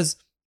 because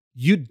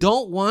you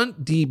don't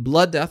want the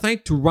Blood Death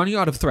Knight to run you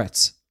out of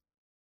threats.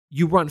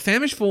 You run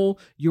Famish Full,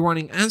 you're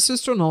running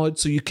Ancestral Knowledge,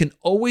 so you can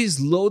always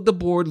load the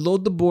board,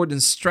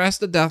 and stress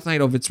the Death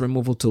Knight of its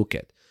removal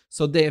toolkit.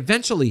 So they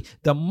eventually,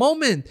 the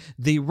moment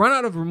they run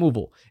out of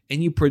removal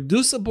and you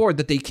produce a board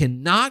that they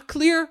cannot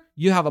clear,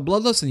 you have a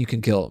Bloodlust and you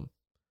can kill them.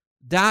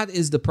 That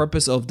is the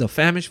purpose of the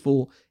Famish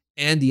Fool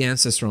and the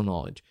Ancestral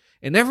Knowledge.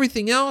 And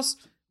everything else,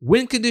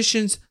 win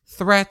conditions,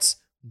 threats,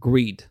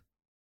 greed.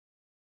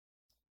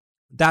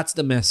 That's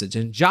the message.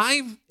 And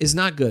Jive is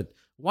not good.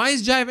 Why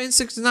is Jive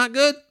N6 not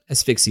good?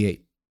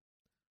 Asphyxiate.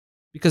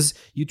 Because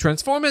you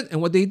transform it,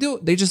 and what they do,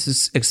 they just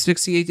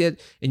asphyxiate it,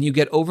 and you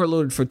get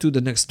overloaded for 2 the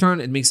next turn.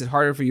 It makes it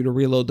harder for you to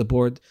reload the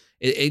board.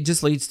 It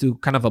just leads to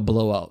kind of a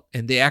blowout,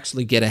 and they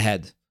actually get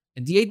ahead.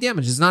 And the 8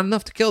 damage is not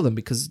enough to kill them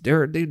because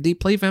they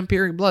play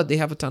Vampiric Blood. They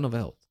have a ton of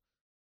health.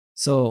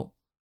 So,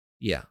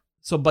 yeah.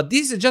 But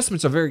these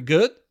adjustments are very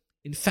good.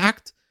 In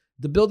fact,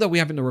 the build that we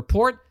have in the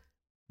report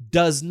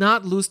does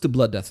not lose to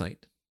Blood Death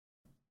Knight.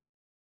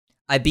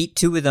 I beat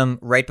 2 of them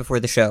right before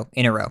the show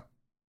in a row.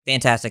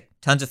 Fantastic.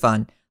 Tons of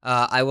fun.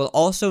 I will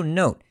also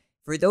note,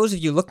 for those of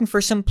you looking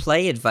for some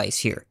play advice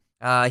here,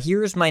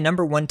 here's my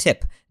number 1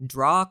 tip.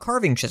 Draw a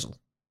Carving Chisel.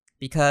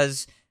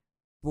 Because,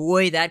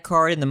 boy, that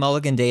card in the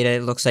Mulligan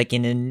data looks like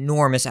an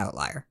enormous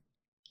outlier.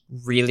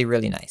 Really,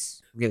 really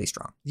nice. Really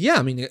strong. Yeah,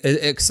 I mean, it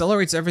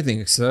accelerates everything.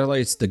 It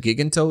accelerates the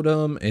Gigan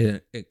Totem.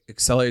 It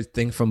accelerates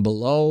things from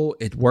below.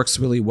 It works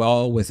really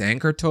well with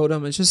Anchor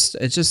Totem. It's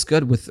just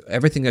good with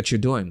everything that you're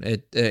doing.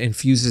 It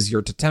infuses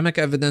your totemic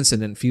evidence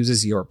and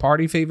infuses your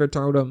party favorite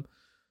totem.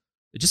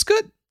 It's just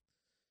good.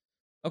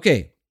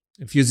 Okay,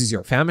 Infuses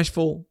your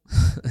Famishful.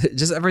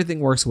 Just everything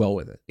works well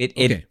with it.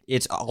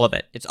 It's all of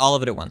it. It's all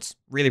of it at once.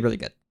 Really, really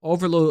good.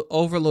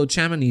 Overload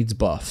Shaman needs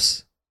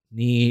buffs.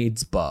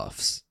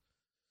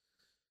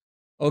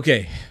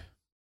 Okay.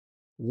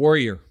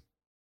 Warrior.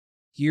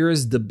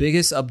 Here's the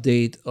biggest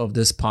update of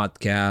this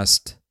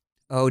podcast.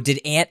 Oh, did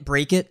Ant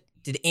break it?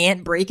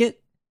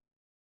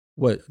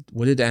 What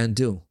did Ant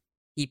do?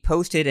 He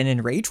posted an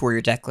Enraged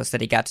Warrior deck list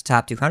that he got to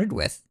top 200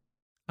 with.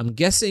 I'm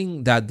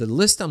guessing that the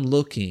list I'm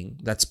looking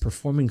that's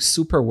performing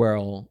super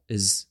well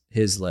is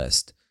his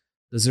list.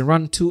 Does it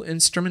run 2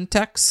 instrument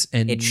techs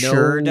and it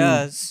sure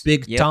does.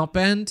 Big top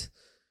end?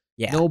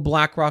 Yeah. No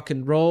black rock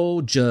and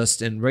roll,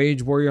 just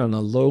Enraged Warrior on a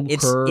low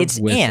curve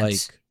with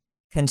Ant.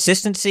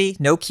 Consistency,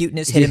 no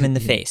cuteness, hit him in the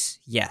face.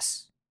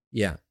 Yes.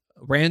 Yeah.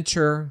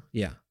 Rancher,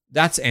 yeah.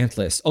 That's Ant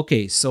list.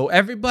 Okay, so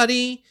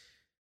everybody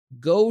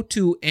go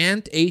to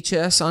Ant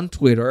HS on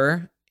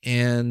Twitter.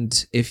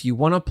 And if you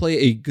want to play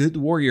a good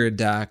warrior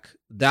deck,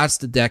 that's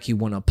the deck you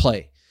want to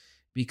play.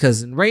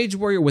 Because Enraged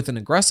Warrior with an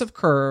aggressive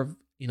curve,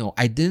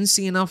 I didn't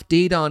see enough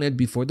data on it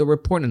before the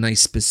report, and I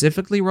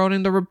specifically wrote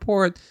in the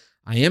report,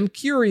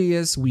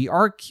 we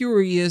are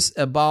curious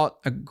about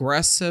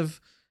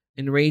aggressive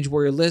Enraged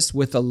Warrior list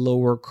with a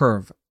lower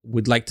curve.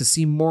 Would like to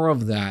see more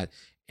of that.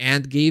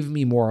 Ant gave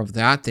me more of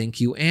that.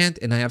 Thank you, Ant.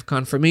 And I have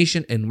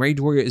confirmation, Enraged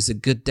Warrior is a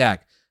good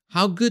deck.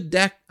 How good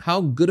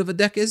of a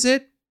deck is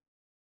it?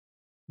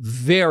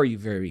 Very,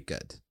 very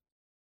good.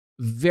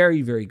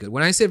 Very, very good.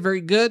 When I say very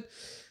good,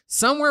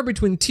 somewhere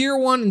between tier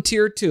 1 and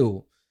tier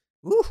 2.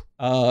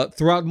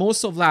 Throughout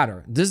most of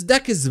ladder. This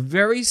deck is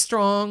very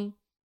strong.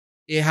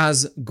 It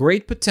has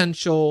great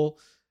potential.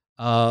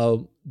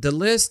 The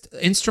list,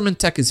 Instrument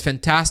Tech is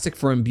fantastic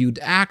for Imbued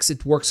Axe.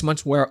 It works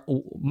much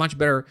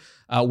better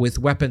with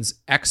Weapons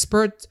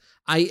Expert.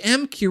 I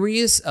am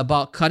curious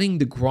about cutting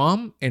the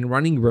Grom and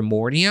running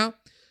Remornia.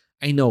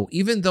 I know,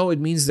 even though it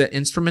means that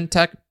Instrument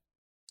Tech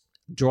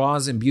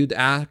draws Imbued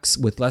Axe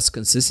with less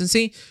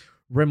consistency,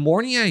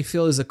 Remornia, I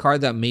feel, is a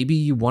card that maybe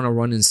you want to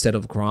run instead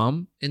of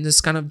Grom in this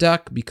kind of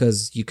deck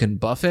because you can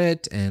buff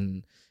it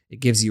and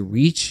it gives you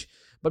reach.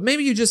 But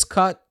maybe you just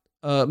cut,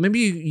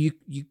 you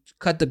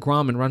cut the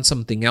Grom and run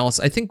something else.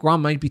 I think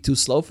Grom might be too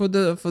slow for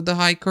the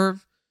high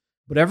curve,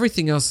 but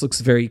everything else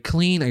looks very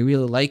clean. I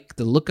really like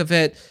the look of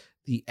it.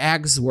 The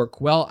Ags work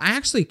well. I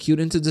actually queued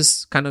into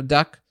this kind of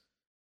deck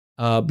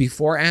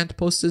before Ant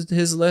posted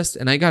his list,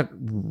 and I got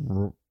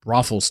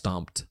raffle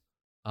stomped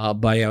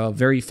by a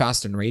very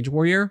fast Enraged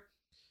Warrior,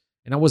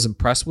 and I was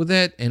impressed with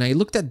it. And I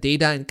looked at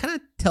data and kind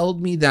of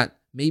told me that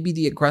maybe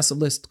the aggressive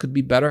list could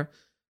be better,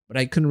 but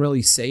I couldn't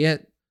really say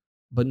it.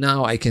 But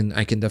now I can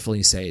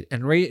definitely say it.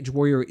 Enraged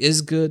Warrior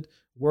is good.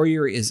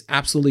 Warrior is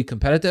absolutely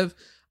competitive.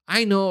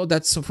 I know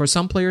that for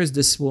some players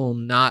this will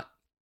not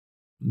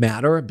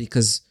matter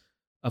because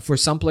for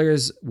some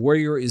players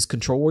Warrior is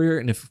Control Warrior,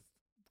 and if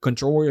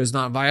Control Warrior is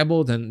not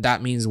viable, then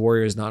that means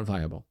Warrior is not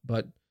viable.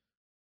 But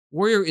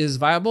Warrior is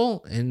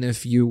viable, and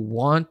if you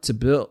want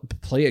to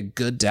play a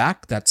good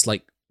deck that's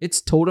like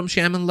it's Totem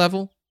Shaman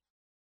level,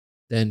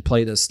 then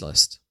play this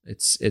list.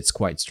 It's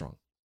quite strong.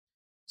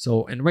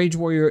 So Enraged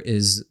Warrior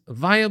is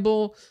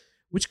viable,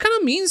 which kind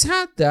of means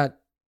that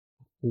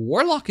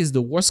Warlock is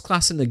the worst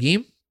class in the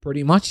game,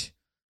 pretty much,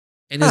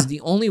 and is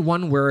the only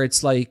one where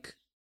it's like,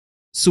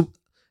 so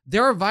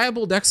there are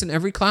viable decks in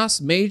every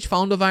class. Mage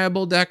found a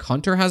viable deck,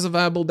 Hunter has a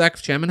viable deck,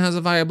 Shaman has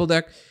a viable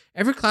deck.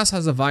 Every class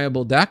has a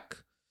viable deck,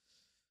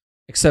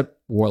 except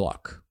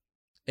Warlock.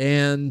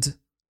 And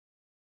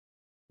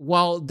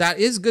while that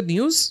is good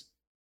news,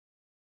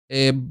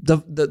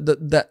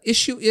 the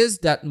issue is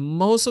that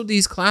most of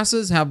these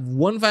classes have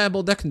one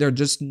viable deck and there are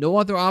just no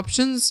other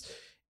options.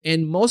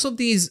 And most of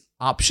these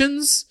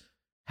options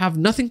have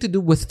nothing to do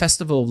with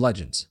Festival of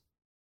Legends.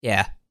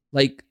 Yeah.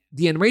 Like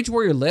the Enraged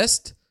Warrior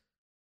list,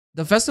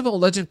 the Festival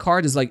of Legend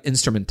card is like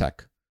Instrument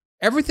Tech.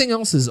 Everything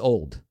else is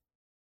old.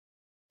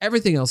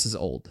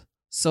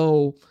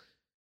 So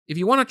if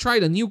you want to try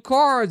the new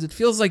cards, it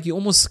feels like you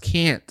almost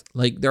can't.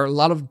 Like there are a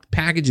lot of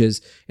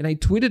packages, and I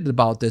tweeted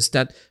about this,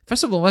 that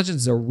Festival of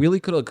Legends is a really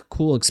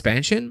cool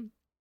expansion,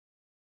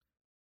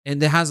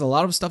 and it has a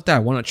lot of stuff that I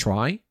want to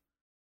try,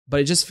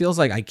 but it just feels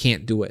like I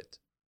can't do it,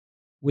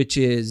 which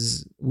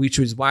is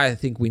why I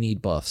think we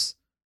need buffs,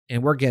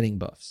 and we're getting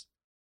buffs.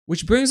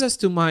 Which brings us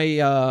to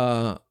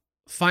my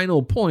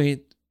final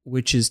point,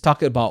 which is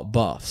talking about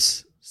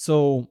buffs.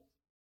 So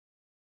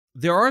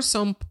there are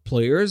some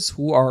players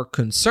who are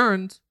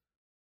concerned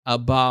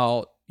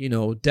about,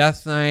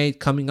 Death Knight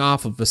coming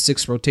off of a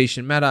 6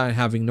 rotation meta and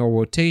having no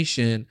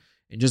rotation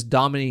and just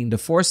dominating the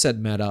 4-set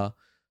meta.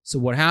 So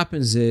what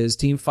happens is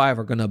Team 5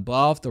 are going to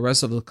buff the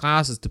rest of the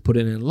classes to put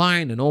it in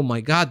line, and oh my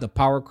god, the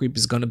power creep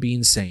is going to be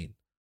insane.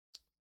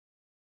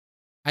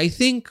 I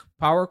think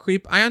power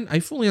creep, I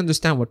fully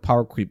understand what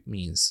power creep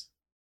means,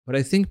 but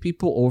I think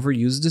people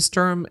overuse this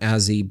term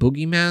as a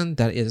boogeyman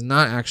that is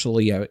not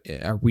actually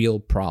a real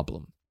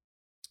problem.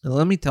 And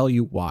let me tell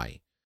you why.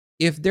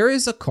 If there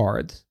is a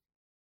card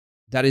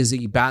that is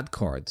a bad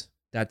card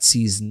that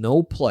sees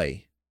no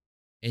play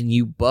and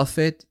you buff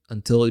it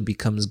until it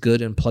becomes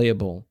good and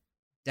playable,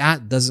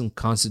 that doesn't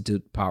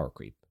constitute power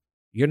creep.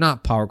 You're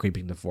not power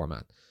creeping the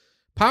format.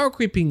 Power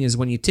creeping is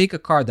when you take a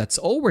card that's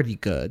already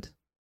good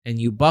and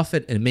you buff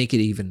it and make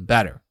it even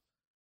better.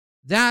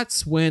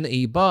 That's when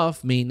a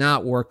buff may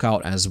not work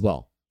out as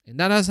well. And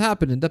that has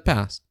happened in the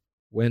past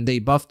when they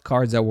buffed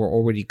cards that were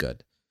already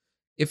good.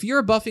 If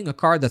you're buffing a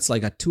card that's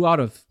like a 2 out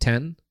of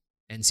 10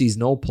 and sees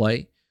no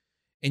play,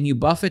 and you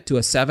buff it to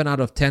a 7 out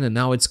of 10 and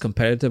now it's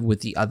competitive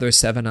with the other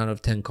 7 out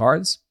of 10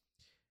 cards,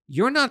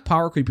 you're not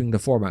power creeping the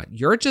format.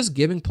 You're just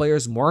giving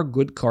players more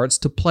good cards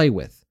to play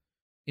with.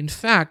 In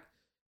fact,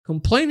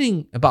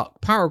 complaining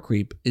about power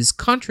creep is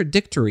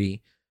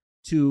contradictory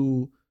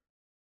to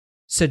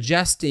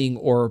suggesting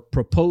or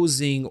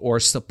proposing or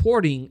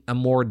supporting a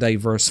more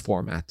diverse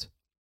format.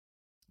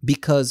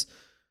 Because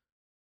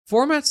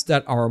formats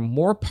that are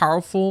more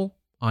powerful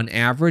on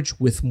average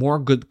with more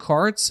good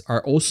cards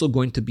are also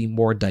going to be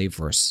more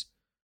diverse.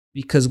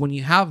 Because when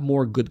you have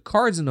more good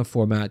cards in a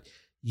format,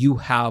 you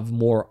have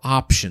more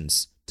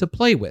options to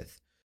play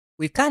with.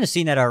 We've kind of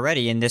seen that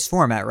already in this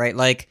format, right?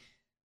 Like,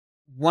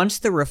 once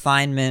the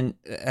refinement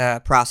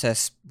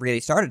process really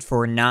started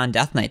for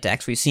non-Death Knight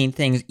decks, we've seen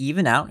things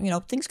even out. You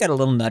know, things got a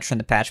little nudge from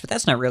the patch, but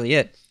that's not really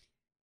it.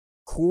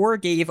 Core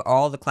gave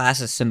all the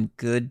classes some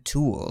good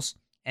tools.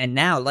 And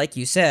now, like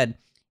you said,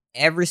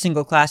 every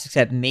single class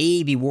except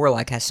maybe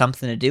Warlock has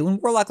something to do.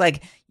 And Warlock,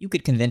 like, you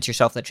could convince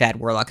yourself that Chad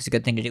Warlock is a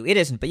good thing to do. It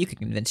isn't, but you could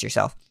convince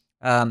yourself.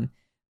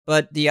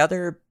 But the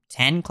other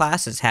 10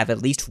 classes have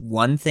at least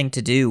one thing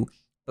to do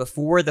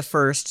before the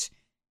first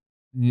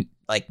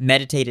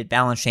meditated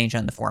balance change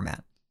on the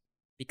format.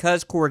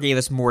 Because Core gave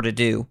us more to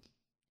do,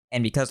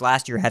 and because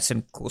last year had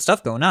some cool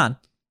stuff going on,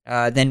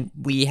 then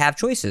we have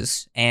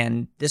choices.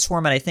 And this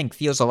format, I think,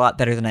 feels a lot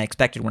better than I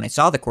expected when I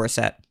saw the Core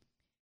set.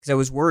 Because I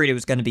was worried it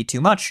was going to be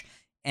too much,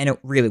 and it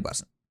really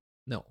wasn't.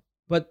 No,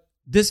 but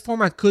this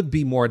format could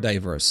be more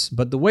diverse.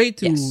 But the way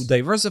to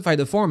diversify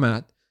the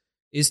format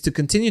is to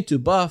continue to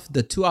buff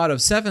the 2 out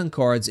of 7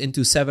 cards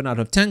into 7 out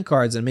of 10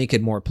 cards and make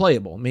it more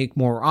playable, make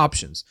more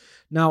options.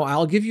 Now,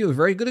 I'll give you a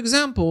very good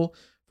example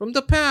from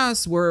the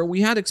past where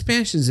we had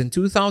expansions in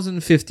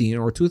 2015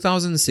 or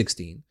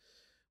 2016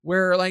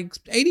 where like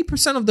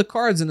 80% of the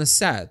cards in a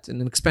set,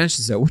 in an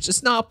expansion set, were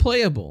just not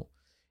playable.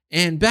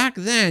 And back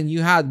then,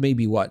 you had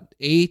maybe,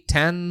 8,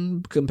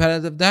 10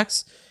 competitive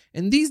decks?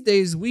 And these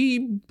days,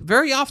 we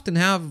very often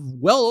have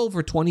well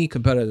over 20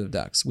 competitive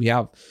decks. We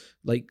have,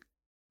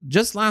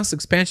 just last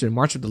expansion,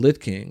 March of the Lich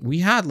King,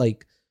 we had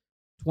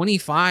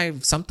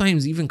 25,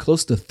 sometimes even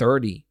close to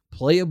 30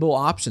 playable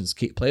options,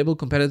 playable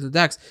competitive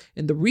decks.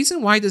 And the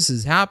reason why this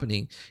is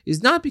happening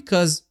is not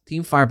because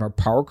Team 5 are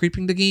power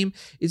creeping the game,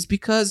 it's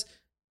because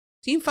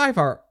Team 5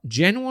 are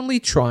genuinely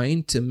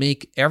trying to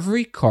make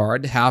every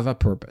card have a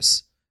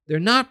purpose. They're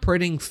not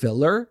printing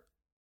filler.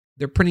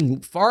 They're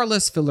printing far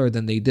less filler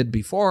than they did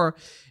before.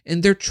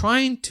 And they're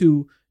trying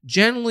to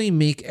generally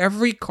make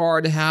every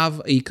card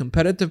have a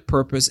competitive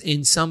purpose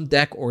in some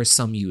deck or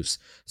some use.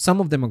 Some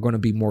of them are going to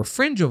be more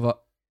fringe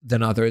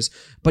than others,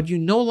 but you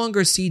no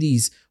longer see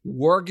these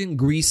Worgen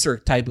Greaser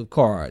type of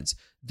cards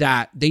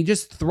that they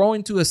just throw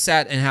into a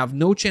set and have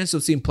no chance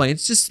of seeing play.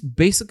 It's just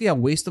basically a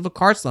waste of a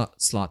card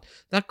slot.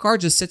 That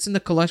card just sits in the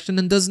collection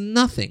and does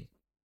nothing.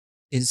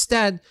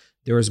 Instead,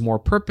 there is more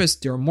purpose,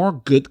 there are more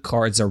good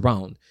cards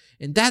around.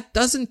 And that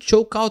doesn't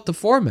choke out the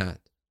format.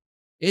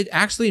 It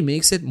actually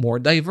makes it more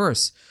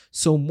diverse.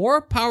 So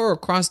more power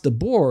across the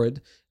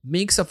board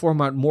makes a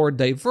format more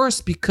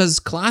diverse because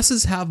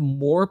classes have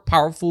more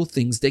powerful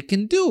things they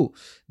can do.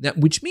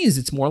 Which means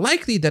it's more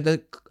likely that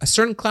a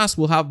certain class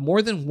will have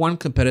more than one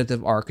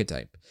competitive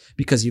archetype.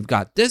 Because you've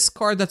got this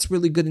card that's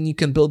really good and you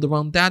can build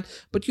around that,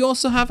 but you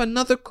also have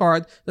another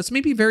card that's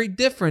maybe very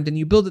different and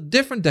you build a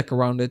different deck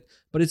around it,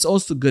 but it's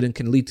also good and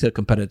can lead to a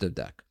competitive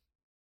deck.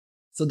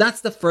 So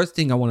that's the first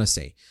thing I want to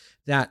say.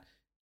 That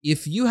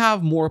if you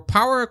have more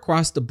power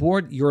across the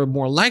board, you're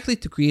more likely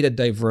to create a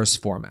diverse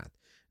format.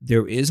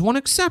 There is one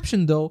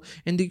exception though,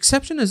 and the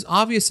exception is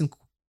obvious and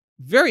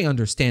very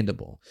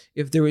understandable.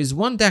 If there is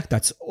one deck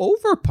that's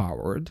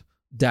overpowered,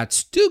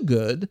 that's too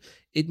good,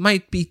 it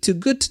might be too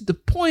good to the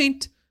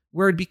point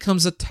where it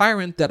becomes a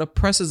tyrant that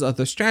oppresses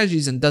other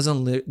strategies and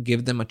doesn't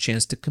give them a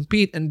chance to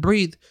compete and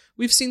breathe.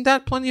 We've seen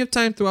that plenty of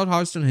time throughout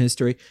Hearthstone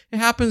history. It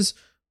happens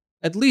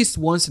at least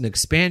once in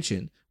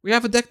expansion. We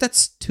have a deck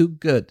that's too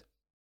good.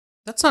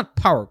 That's not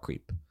power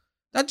creep.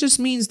 That just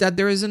means that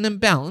there is an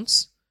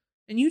imbalance,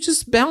 and you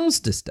just balance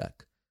this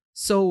deck.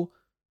 So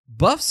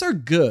buffs are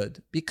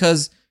good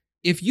because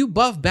if you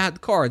buff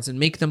bad cards and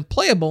make them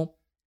playable,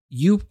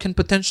 you can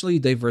potentially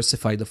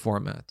diversify the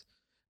format.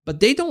 But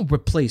they don't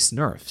replace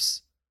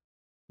nerfs.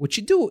 What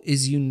you do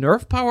is you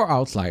nerf power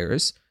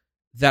outliers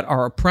that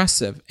are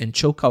oppressive and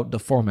choke out the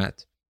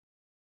format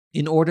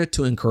in order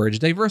to encourage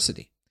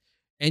diversity.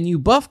 And you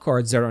buff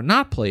cards that are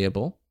not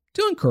playable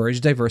to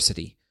encourage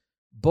diversity.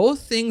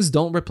 Both things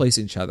don't replace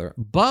each other.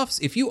 Buffs,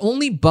 if you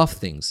only buff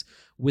things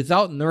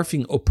without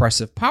nerfing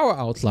oppressive power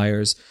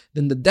outliers,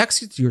 then the decks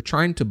that you're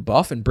trying to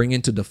buff and bring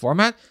into the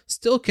format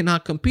still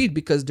cannot compete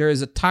because there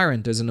is a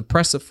tyrant, there's an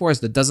oppressive force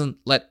that doesn't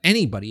let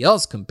anybody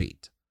else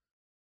compete.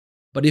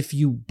 But if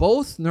you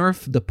both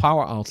nerf the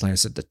power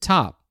outliers at the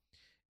top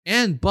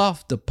and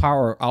buff the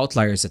power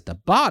outliers at the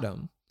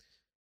bottom,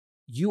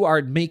 you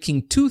are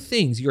making two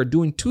things. You're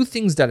doing two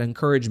things that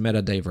encourage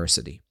meta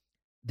diversity.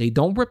 They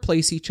don't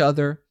replace each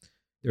other.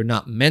 They're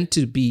not meant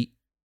to be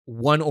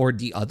one or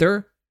the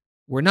other.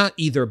 We're not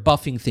either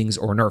buffing things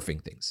or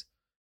nerfing things.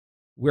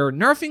 We're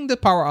nerfing the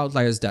power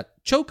outliers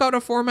that choke out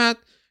a format,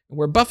 and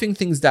we're buffing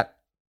things that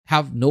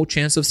have no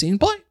chance of seeing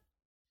play.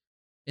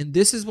 And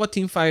this is what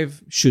Team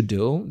 5 should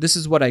do. This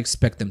is what I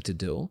expect them to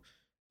do.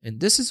 And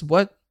this is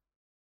what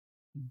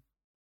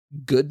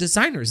good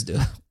designers do.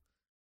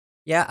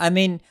 Yeah, I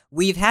mean,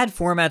 we've had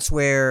formats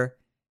where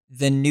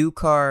the new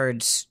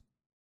cards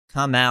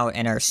come out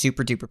and are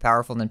super duper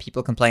powerful, and then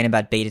people complain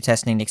about beta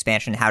testing and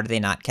expansion. How do they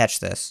not catch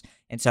this?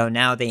 And so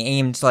now they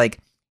aimed like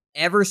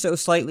ever so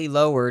slightly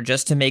lower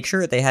just to make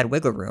sure they had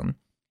wiggle room.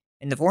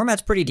 And the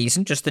format's pretty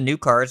decent, just the new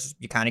cards,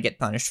 you kind of get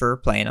punished for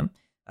playing them.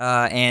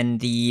 And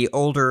the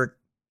older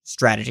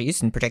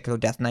strategies, in particular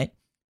Death Knight,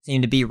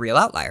 seem to be real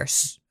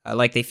outliers.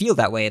 Like they feel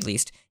that way at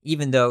least,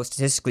 even though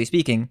statistically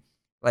speaking,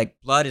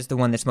 like Blood is the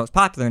one that's most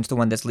popular and it's the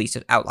one that's least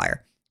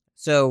outlier.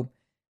 So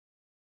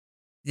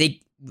they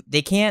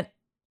can't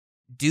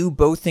do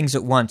both things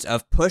at once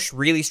of push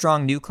really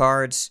strong new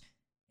cards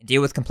and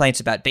deal with complaints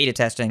about beta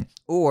testing,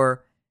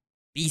 or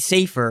be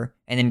safer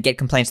and then get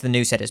complaints the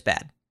new set is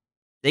bad.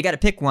 They got to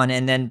pick one,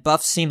 and then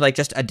buffs seem like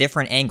just a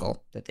different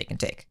angle that they can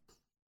take.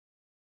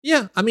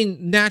 Yeah, I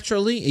mean,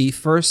 naturally, a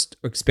first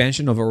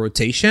expansion of a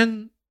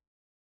rotation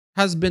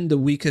has been the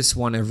weakest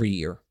one every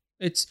year.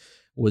 It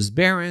was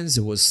Barons,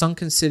 it was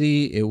Sunken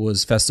City, it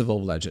was Festival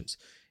of Legends.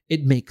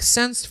 It makes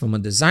sense from a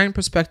design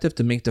perspective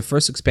to make the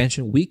first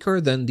expansion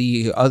weaker than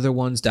the other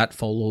ones that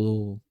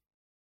follow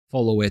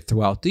it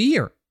throughout the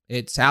year.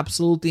 It's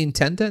absolutely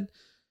intended.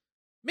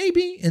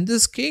 Maybe in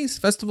this case,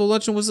 Festival of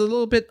Legends was a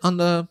little bit on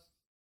the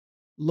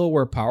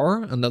lower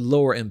power and the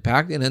lower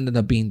impact, and ended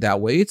up being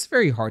that way. It's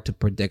very hard to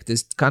predict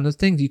this kind of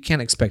things. You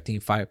can't expect Team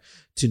 5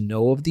 to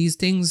know of these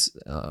things.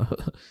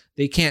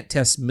 They can't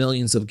test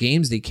millions of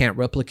games. They can't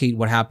replicate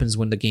what happens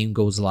when the game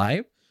goes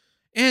live.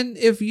 And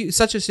if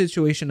such a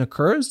situation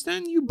occurs,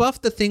 then you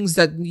buff the things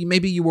that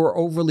maybe you were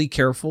overly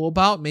careful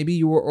about. Maybe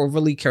you were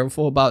overly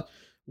careful about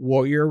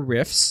Warrior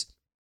Rifts,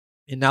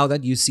 and now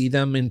that you see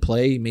them in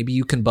play, maybe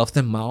you can buff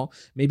them out.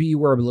 Maybe you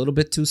were a little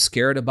bit too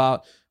scared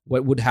about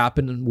what would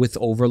happen with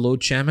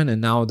Overload Shaman, and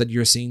now that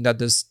you're seeing that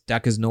this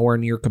deck is nowhere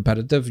near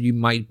competitive, you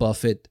might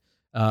buff it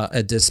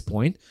at this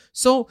point.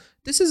 So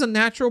this is a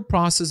natural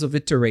process of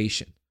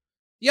iteration.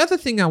 The other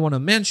thing I want to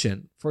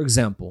mention, for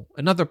example,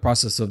 another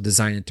process of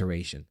design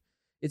iteration.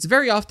 It's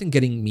very often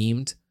getting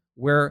memed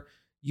where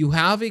you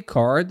have a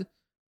card,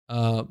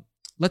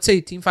 let's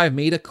say Team 5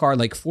 made a card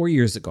like 4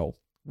 years ago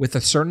with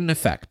a certain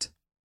effect,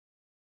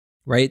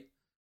 right?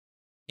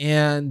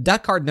 And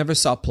that card never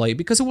saw play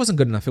because it wasn't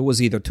good enough. It was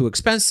either too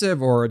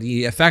expensive or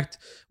the effect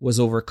was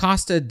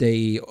overcosted.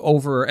 They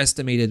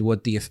overestimated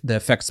what the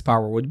effect's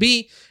power would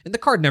be, and the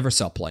card never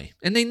saw play,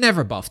 and they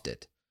never buffed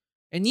it.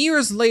 And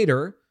years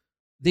later,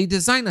 they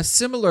design a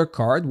similar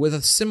card with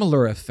a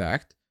similar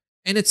effect,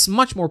 and it's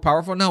much more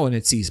powerful now and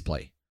it sees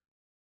play.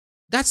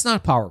 That's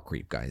not power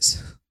creep,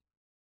 guys.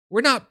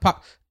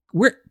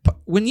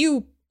 When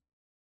you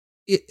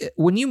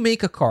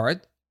make a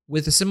card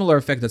with a similar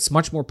effect that's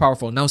much more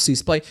powerful and now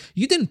sees play,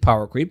 you didn't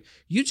power creep.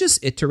 You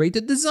just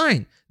iterated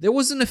design. There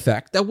was an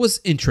effect that was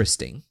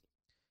interesting,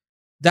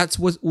 that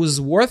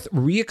was worth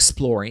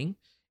re-exploring,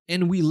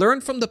 and we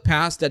learned from the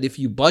past that if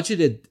you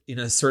budget it in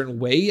a certain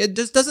way, it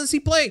just doesn't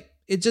see play.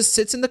 It just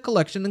sits in the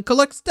collection and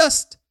collects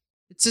dust.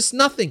 It's just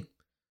nothing.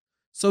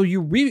 So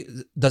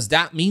does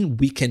that mean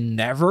we can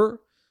never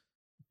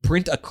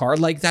print a card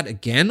like that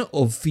again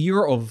of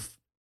fear of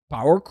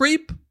power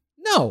creep?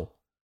 No.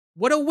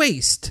 What a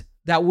waste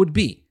that would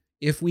be.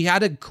 If we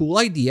had a cool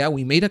idea,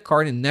 we made a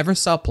card and never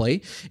saw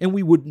play, and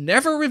we would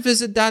never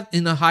revisit that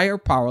in a higher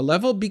power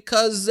level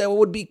because it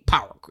would be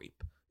power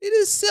creep. It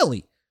is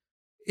silly.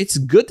 It's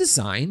good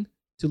design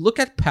to look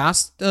at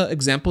past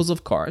examples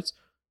of cards,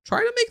 try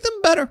to make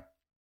them better.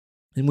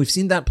 And we've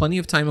seen that plenty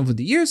of time over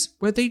the years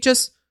where they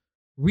just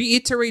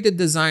reiterated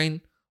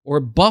design or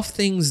buff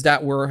things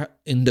that were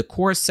in the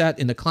core set,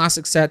 in the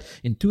classic set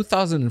in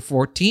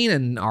 2014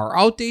 and are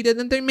outdated,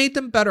 and they made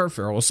them better.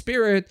 Feral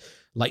Spirit,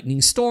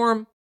 Lightning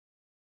Storm.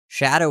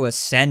 Shadow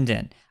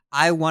Ascendant.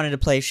 I wanted to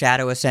play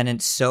Shadow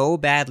Ascendant so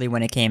badly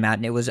when it came out,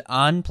 and it was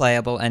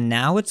unplayable, and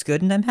now it's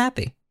good, and I'm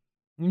happy.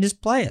 You can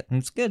just play it, and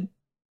it's good.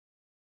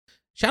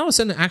 Shadow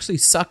Ascendant actually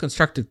saw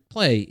constructed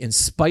play in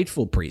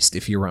Spiteful Priest,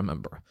 if you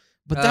remember.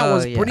 But that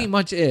was pretty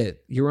much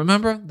it. You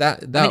remember?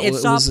 It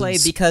saw play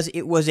because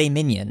it was a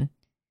minion.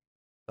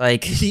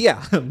 Like,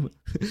 yeah.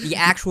 The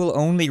actual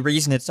only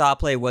reason it saw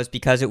play was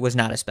because it was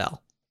not a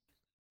spell.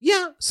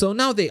 Yeah, so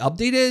now they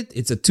updated.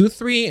 It's a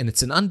 2/3 and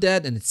it's an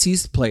undead and it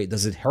sees play.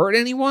 Does it hurt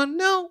anyone?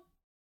 No.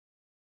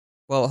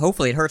 Well,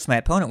 hopefully it hurts my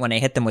opponent when I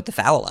hit them with the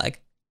foul leg.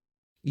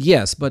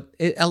 Yes, but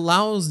it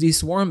allows the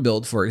swarm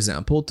build, for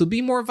example, to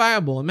be more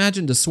viable.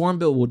 Imagine the swarm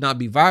build would not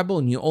be viable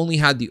and you only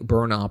had the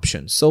burn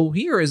option. So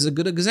here is a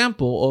good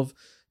example of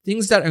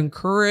things that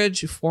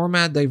encourage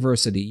format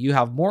diversity. You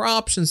have more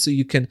options, so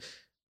you can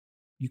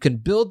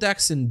build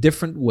decks in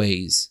different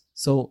ways.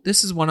 So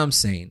this is what I'm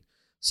saying.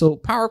 So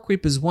power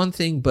creep is one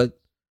thing, but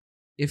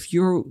if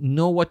you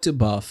know what to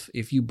buff,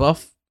 if you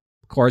buff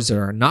cards that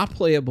are not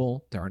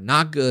playable, that are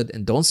not good,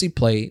 and don't see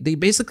play, they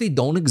basically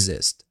don't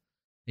exist,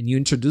 and you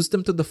introduce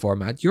them to the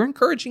format, you're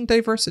encouraging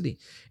diversity.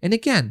 And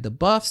again, the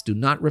buffs do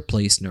not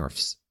replace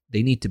nerfs.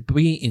 They need to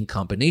be in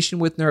combination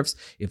with nerfs.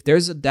 If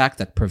there's a deck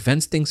that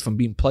prevents things from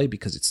being played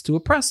because it's too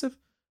oppressive,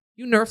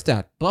 you nerf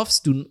that.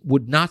 Buffs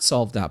would not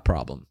solve that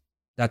problem.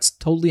 That's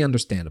totally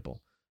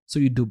understandable. So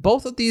you do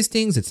both of these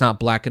things. It's not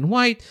black and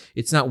white.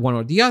 It's not one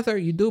or the other.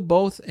 You do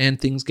both and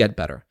things get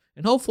better.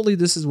 And hopefully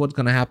this is what's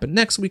going to happen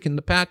next week in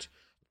the patch.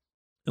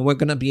 And we're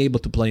going to be able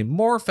to play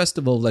more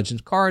Festival of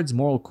Legends cards,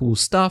 more cool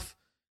stuff,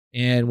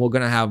 and we're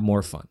going to have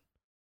more fun.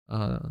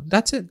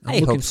 That's it. I'm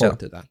looking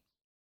forward to that.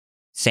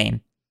 Same.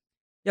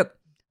 Yep.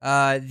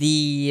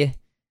 The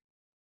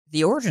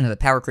origin of the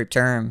power creep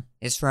term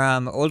is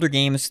from older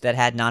games that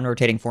had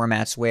non-rotating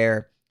formats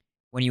where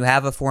when you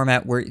have a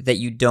format that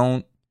you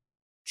don't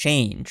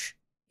change,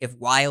 if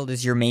wild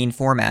is your main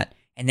format,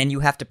 and then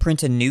you have to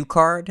print a new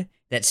card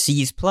that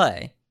sees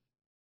play,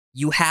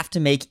 you have to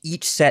make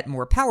each set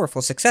more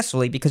powerful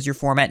successfully because your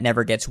format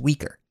never gets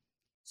weaker.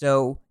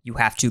 So you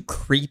have to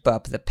creep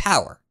up the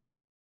power.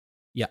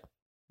 Yeah.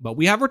 But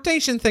we have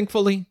rotation,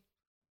 thankfully.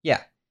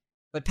 Yeah.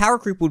 But power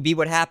creep would be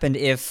what happened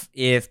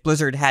if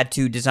Blizzard had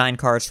to design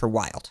cards for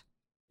wild.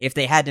 If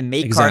they had to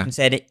make cards and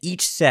said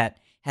each set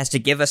has to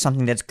give us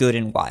something that's good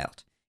in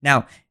wild.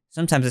 Now,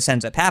 sometimes this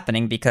ends up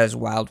happening because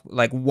wild,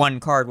 like one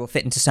card will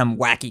fit into some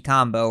wacky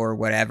combo or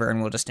whatever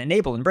and will just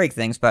enable and break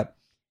things, but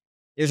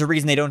there's a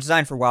reason they don't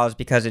design for wilds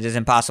because it is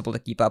impossible to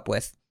keep up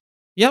with.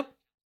 Yep,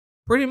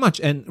 pretty much.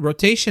 And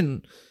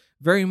rotation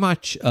very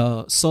much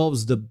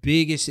solves the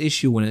biggest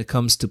issue when it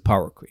comes to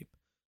power creep.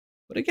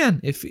 But again,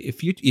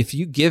 if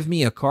you give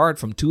me a card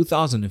from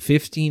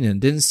 2015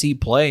 and didn't see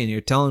play, and you're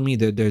telling me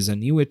that there's a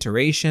new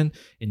iteration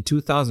in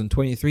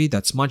 2023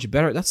 that's much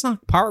better, that's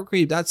not power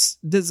creep. That's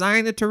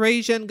design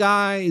iteration,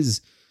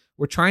 guys.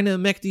 We're trying to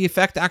make the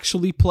effect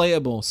actually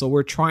playable, so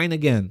we're trying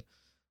again.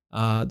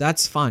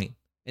 That's fine.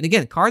 And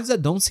again, cards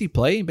that don't see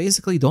play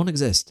basically don't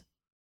exist.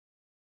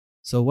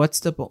 So what's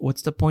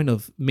the point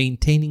of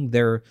maintaining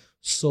their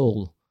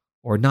soul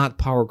or not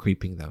power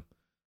creeping them?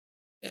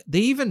 They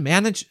even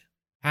managed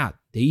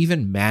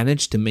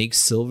to make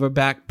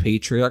Silverback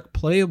Patriarch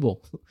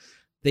playable.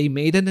 They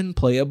made it in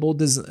playable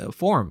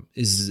form.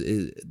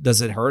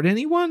 Does it hurt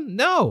anyone?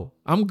 No.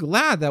 I'm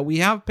glad that we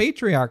have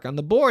Patriarch on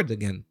the board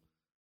again.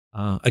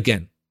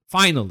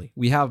 Finally,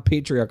 we have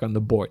Patriarch on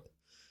the board.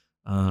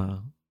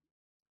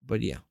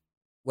 But yeah.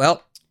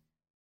 Well,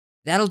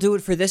 that'll do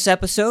it for this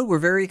episode. We're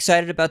very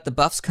excited about the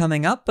buffs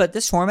coming up, but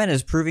this format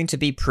is proving to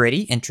be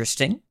pretty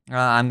interesting.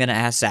 I'm going to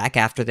ask Zach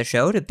after the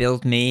show to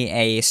build me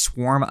a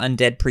Swarm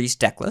Undead Priest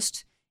deck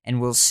list,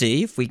 and we'll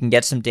see if we can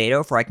get some data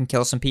if I can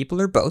kill some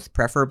people or both,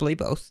 preferably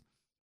both.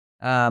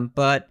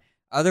 But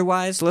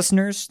otherwise,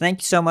 listeners, thank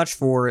you so much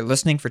for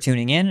listening, for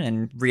tuning in,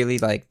 and really,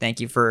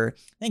 thank you to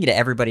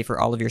everybody for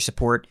all of your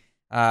support.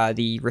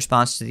 The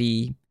response to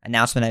the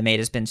announcement I made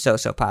has been so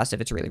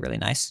positive. It's really, really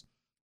nice.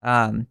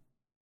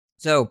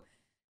 So,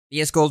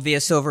 VS Gold,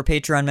 VS Silver,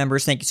 Patreon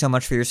members, thank you so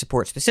much for your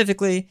support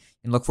specifically,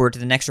 and look forward to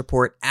the next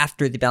report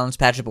after the Balance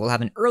Patch. We'll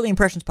have an early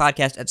impressions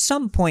podcast at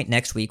some point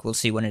next week. We'll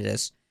see when it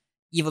is.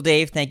 Evil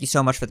Dave, thank you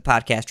so much for the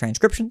podcast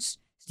transcriptions.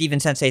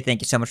 Steven Sensei,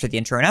 thank you so much for the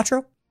intro and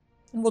outro,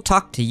 and we'll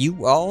talk to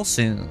you all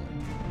soon.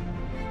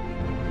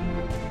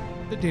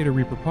 The Data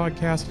Reaper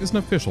podcast is an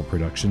official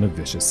production of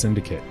Vicious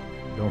Syndicate.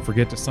 Don't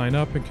forget to sign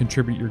up and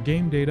contribute your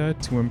game data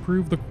to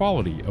improve the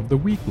quality of the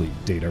weekly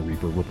Data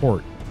Reaper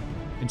report.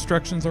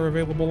 Instructions are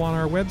available on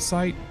our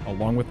website,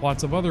 along with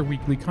lots of other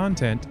weekly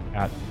content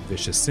at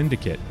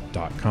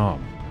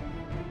vicioussyndicate.com.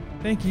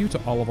 Thank you to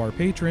all of our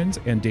patrons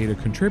and data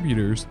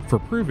contributors for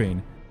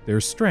proving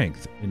there's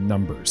strength in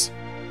numbers.